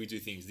 today we do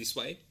things this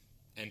way,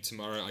 and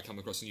tomorrow I come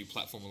across a new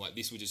platform and like,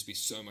 this would just be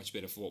so much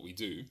better for what we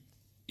do.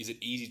 Is it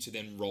easy to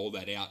then roll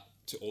that out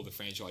to all the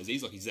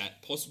franchisees? Like, is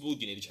that possible?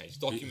 Do you need to change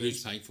documents?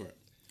 Who's paying for it?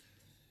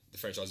 The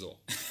franchisor.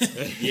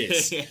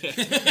 Yes.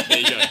 There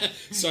you go.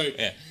 So,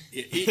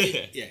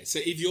 so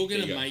if you're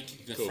going to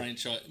make the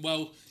franchise...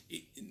 Well,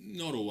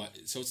 not always.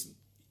 So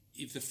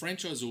if the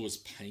franchisor is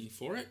paying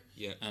for it,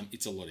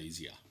 it's a lot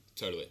easier.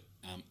 Totally.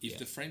 If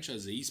the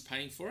franchisee is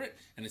paying for it,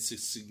 and it's a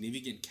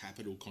significant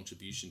capital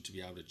contribution to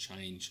be able to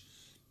change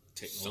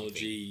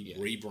technology,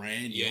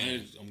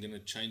 rebrand, I'm going to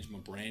change my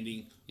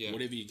branding,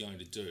 whatever you're going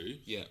to do,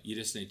 you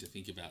just need to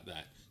think about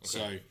that.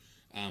 Okay.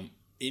 So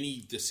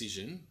any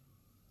decision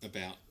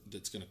about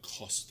that's going to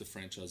cost the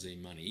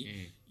franchisee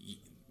money,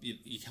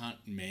 you can't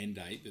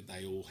mandate that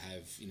they all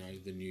have,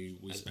 the new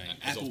whiz-bang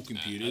Apple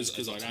computers,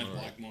 because I don't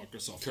like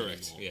Microsoft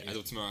Correct. anymore. As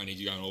of tomorrow, I need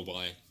you to go and all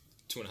buy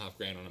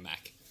 $2,500 on a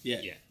Mac. Yeah.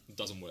 It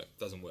doesn't work.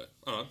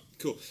 All right,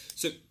 cool.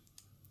 So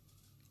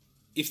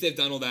if they've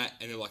done all that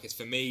and they're like, it's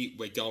for me,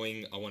 we're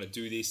going, I want to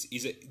do this,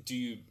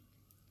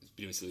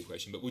 bit of a silly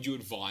question, but would you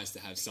advise to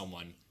have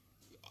someone?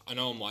 I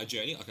know on my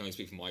journey, I can only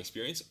speak from my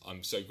experience.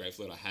 I'm so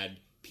grateful that I had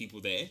people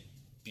there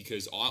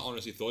because I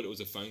honestly thought it was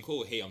a phone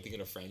call. Hey, I'm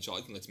thinking of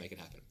franchising. Let's make it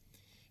happen.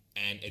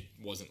 And it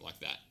wasn't like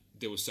that.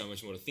 There was so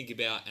much more to think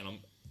about, and I'm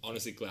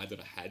honestly glad that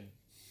I had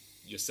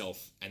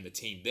yourself and the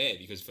team there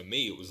because for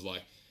me, it was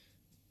like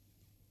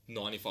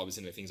 95%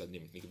 of the things I didn't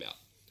even think about,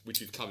 which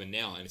we've covered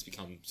now, and it's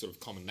become sort of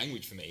common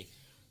language for me.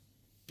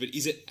 But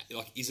is it, I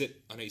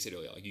know you said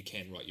earlier, like you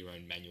can write your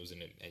own manuals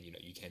and you know,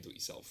 you can do it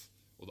yourself,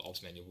 or the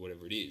ops manual,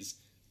 whatever it is.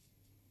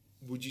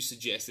 Would you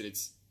suggest that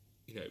it's,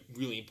 you know,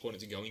 really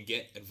important to go and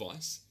get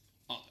advice?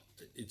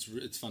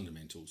 It's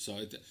fundamental. So,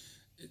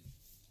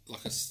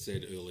 like I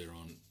said earlier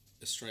on,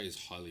 Australia is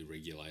highly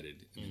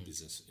regulated in the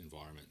business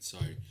environment. So,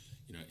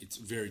 you know, it's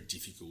very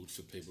difficult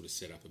for people to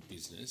set up a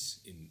business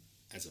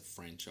as a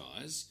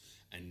franchise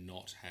and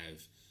not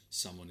have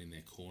someone in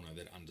their corner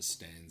that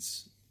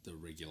understands the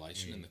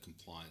regulation and the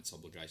compliance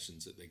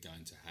obligations that they're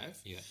going to have.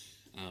 Yeah.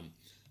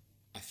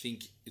 I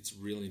think it's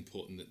really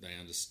important that they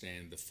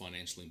understand the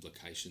financial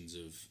implications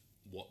of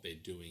what they're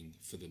doing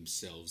for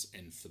themselves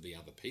and for the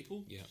other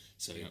people. Yeah.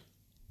 So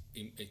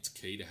it's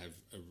key to have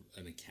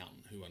an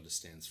accountant who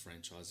understands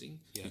franchising,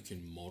 who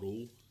can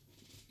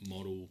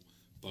model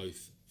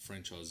both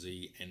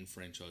franchisee and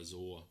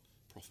franchisor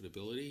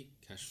profitability,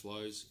 cash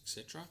flows,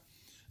 etc.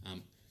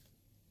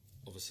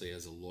 Obviously,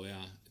 as a lawyer,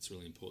 it's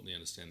really important to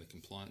understand the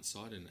compliance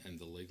side and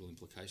the legal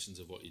implications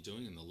of what you're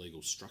doing and the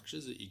legal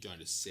structures that you're going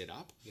to set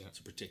up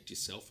to protect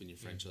yourself and your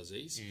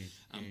franchisees.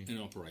 And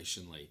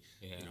operationally,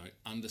 you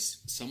know,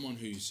 someone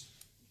who's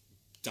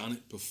done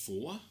it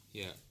before,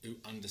 who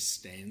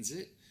understands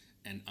it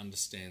and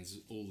understands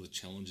all the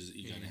challenges that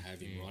you're going to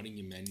have in writing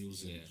your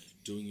manuals and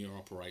doing your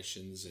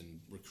operations and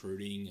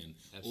recruiting and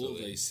all of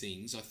these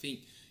things. I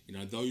think, you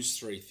know, those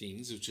three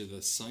things, which are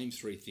the same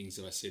three things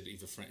that I said,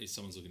 if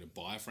someone's looking to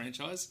buy a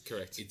franchise,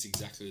 correct, it's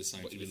exactly the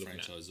same for the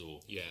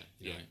franchisor.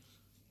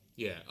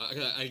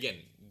 And again,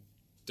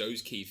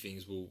 those key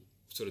things will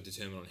sort of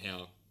determine on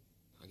how,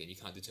 again, you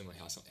can't determine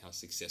how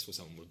successful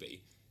someone would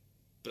be,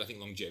 but I think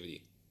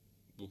longevity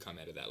will come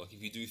out of that. Like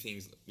if you do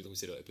things, like we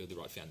said, build the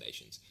right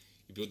foundations.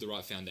 You build the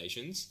right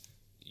foundations,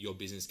 your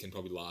business can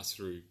probably last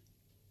through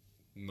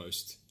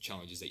most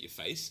challenges that you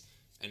face.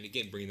 And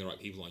again, bringing the right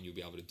people on, you'll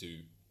be able to do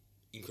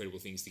incredible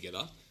things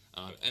together.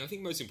 And I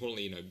think most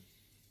importantly, you know,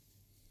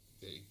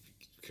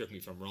 correct me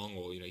if I'm wrong,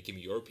 or, you know, give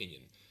me your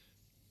opinion.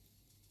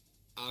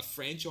 Are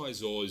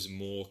franchisors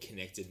more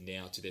connected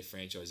now to their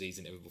franchisees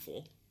than ever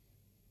before?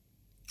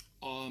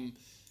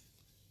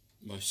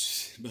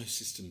 Most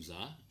systems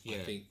are. I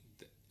think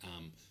that,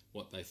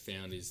 what they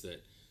found is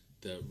that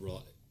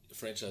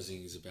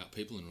franchising is about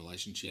people and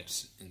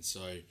relationships, and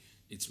so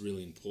it's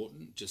really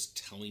important. Just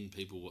telling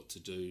people what to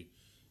do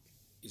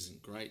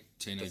isn't great.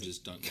 Teenagers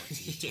don't like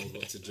to be told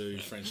what to do.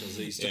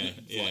 Franchisees don't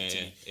like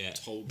to be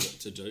told what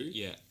to do.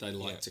 They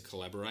like to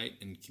collaborate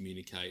and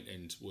communicate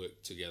and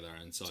work together.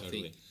 And so I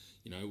think,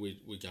 you know,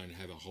 we're going to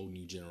have a whole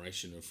new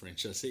generation of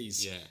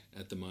franchisees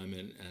at the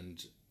moment.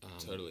 And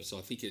so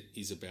I think it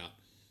is about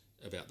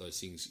those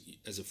things.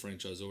 As a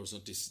franchisor, it's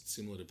not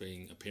dissimilar to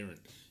being a parent.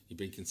 You're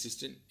being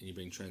consistent and you're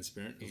being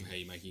transparent of how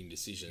you're making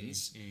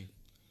decisions.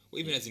 Well,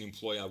 even as an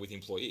employer with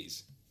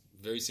employees,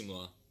 very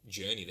similar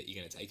journey that you're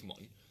going to take them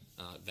on.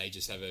 They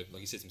just have like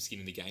you said, some skin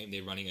in the game.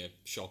 They're running a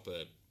shop,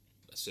 a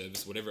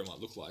service, whatever it might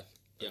look like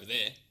over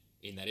there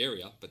in that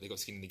area, but they've got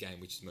skin in the game,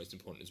 which is most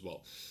important as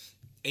well.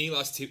 Any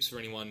last tips for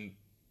anyone,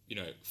 you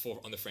know,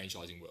 on the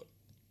franchising world?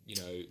 You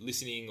know,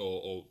 listening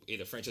or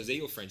either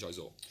franchisee or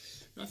franchisor?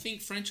 I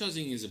think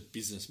franchising is a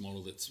business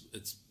model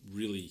it's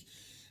really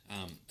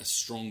a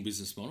strong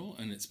business model,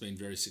 and it's been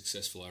very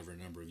successful over a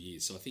number of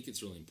years. So I think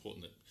it's really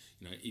important that,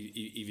 you know,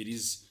 if it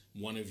is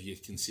one of your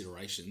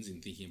considerations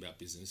in thinking about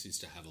business is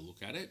to have a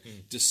look at it.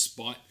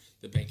 Despite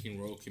the Banking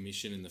Royal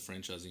Commission and the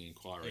franchising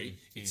inquiry,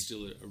 it's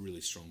still a really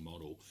strong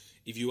model.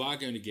 If you are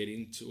going to get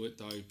into it,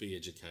 though, be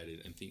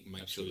educated and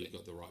make sure you've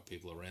got the right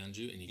people around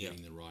you and you're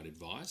getting the right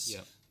advice.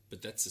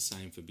 But that's the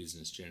same for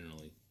business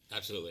generally.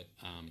 Absolutely.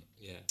 And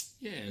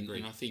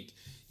I think,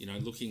 you know,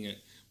 looking at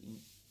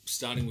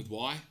starting with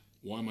why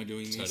am I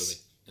doing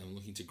this? And I'm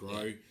looking to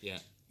grow.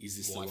 Is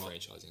this why the right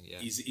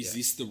franchising? Is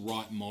this the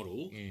right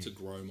model to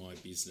grow my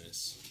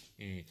business?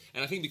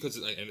 And I think because,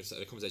 and it's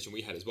the conversation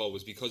we had as well,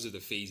 was because of the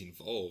fees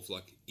involved.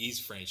 Like,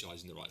 is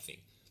franchising the right thing?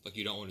 Like,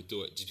 you don't want to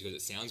do it just because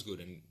it sounds good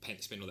and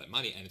spend all that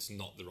money, and it's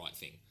not the right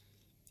thing.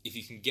 If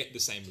you can get the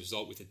same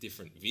result with a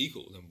different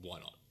vehicle, then why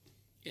not?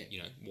 You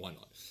know, why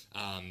not?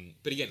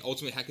 But again,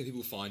 ultimately, how can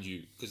people find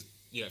you? Because,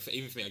 you know,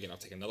 even for me, again, I've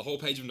taken another whole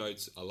page of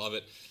notes. I love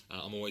it.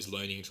 I'm always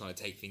learning and trying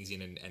to take things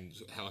in and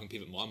how I can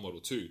pivot my model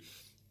too.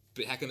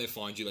 But how can they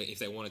find you, like, if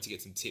they wanted to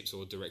get some tips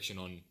or direction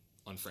on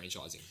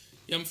franchising?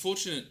 Yeah, I'm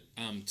fortunate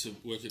to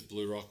work at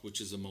Blue Rock, which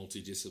is a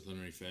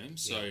multidisciplinary firm.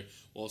 So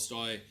whilst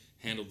I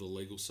handle the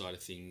legal side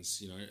of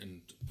things, you know,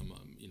 and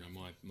you know,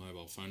 my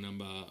mobile phone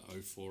number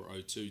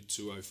 0402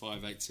 205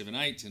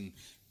 878, and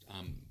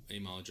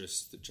email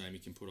address that Jamie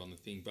can put on the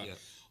thing. But Yeah.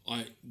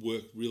 I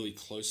work really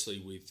closely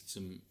with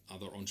some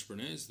other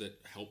entrepreneurs that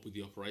help with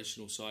the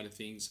operational side of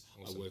things.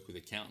 Awesome. I work with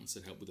accountants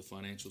that help with the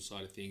financial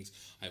side of things.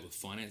 I work with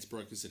finance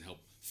brokers that help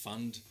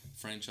fund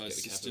franchise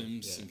Get the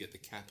systems capital, yeah. and get the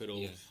capital.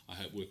 Yeah.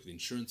 I work with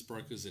insurance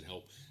brokers that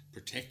help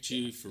protect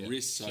you for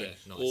risks. So Yeah,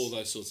 nice. all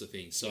those sorts of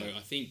things. So Yeah.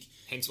 I think,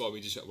 Hence why I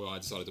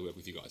decided to work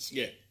with you guys.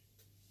 yeah,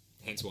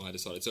 Hence why I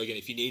decided. So again,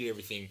 if you need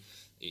everything,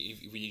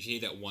 if you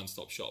need that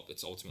one-stop shop,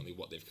 it's ultimately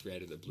what they've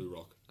created at Blue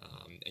Rock,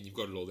 and you've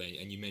got it all there.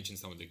 And you mentioned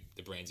some of the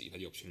brands that you've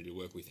had the opportunity to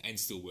work with and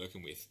still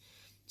working with.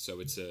 So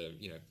it's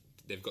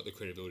they've got the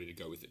credibility to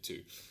go with it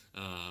too.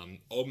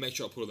 I'll make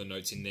sure I put all the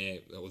notes in there,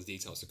 all the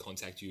details to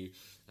contact you.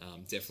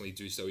 Definitely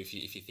do so if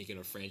you're thinking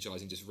of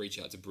franchising. Just reach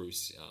out to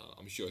Bruce.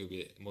 I'm sure he'll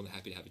be more than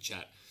happy to have a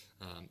chat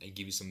and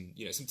give you some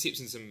tips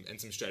and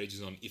some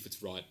strategies on if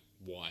it's right,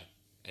 why,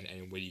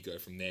 and where you go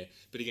from there.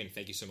 But again,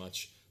 thank you so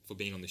much for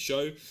being on the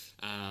show,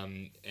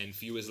 and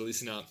for you as a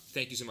listener,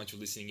 thank you so much for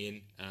listening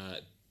in.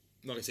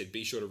 Like I said,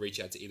 be sure to reach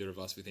out to either of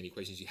us with any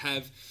questions you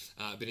have.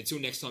 But until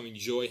next time,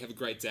 enjoy, have a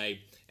great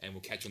day, and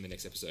we'll catch you on the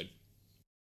next episode.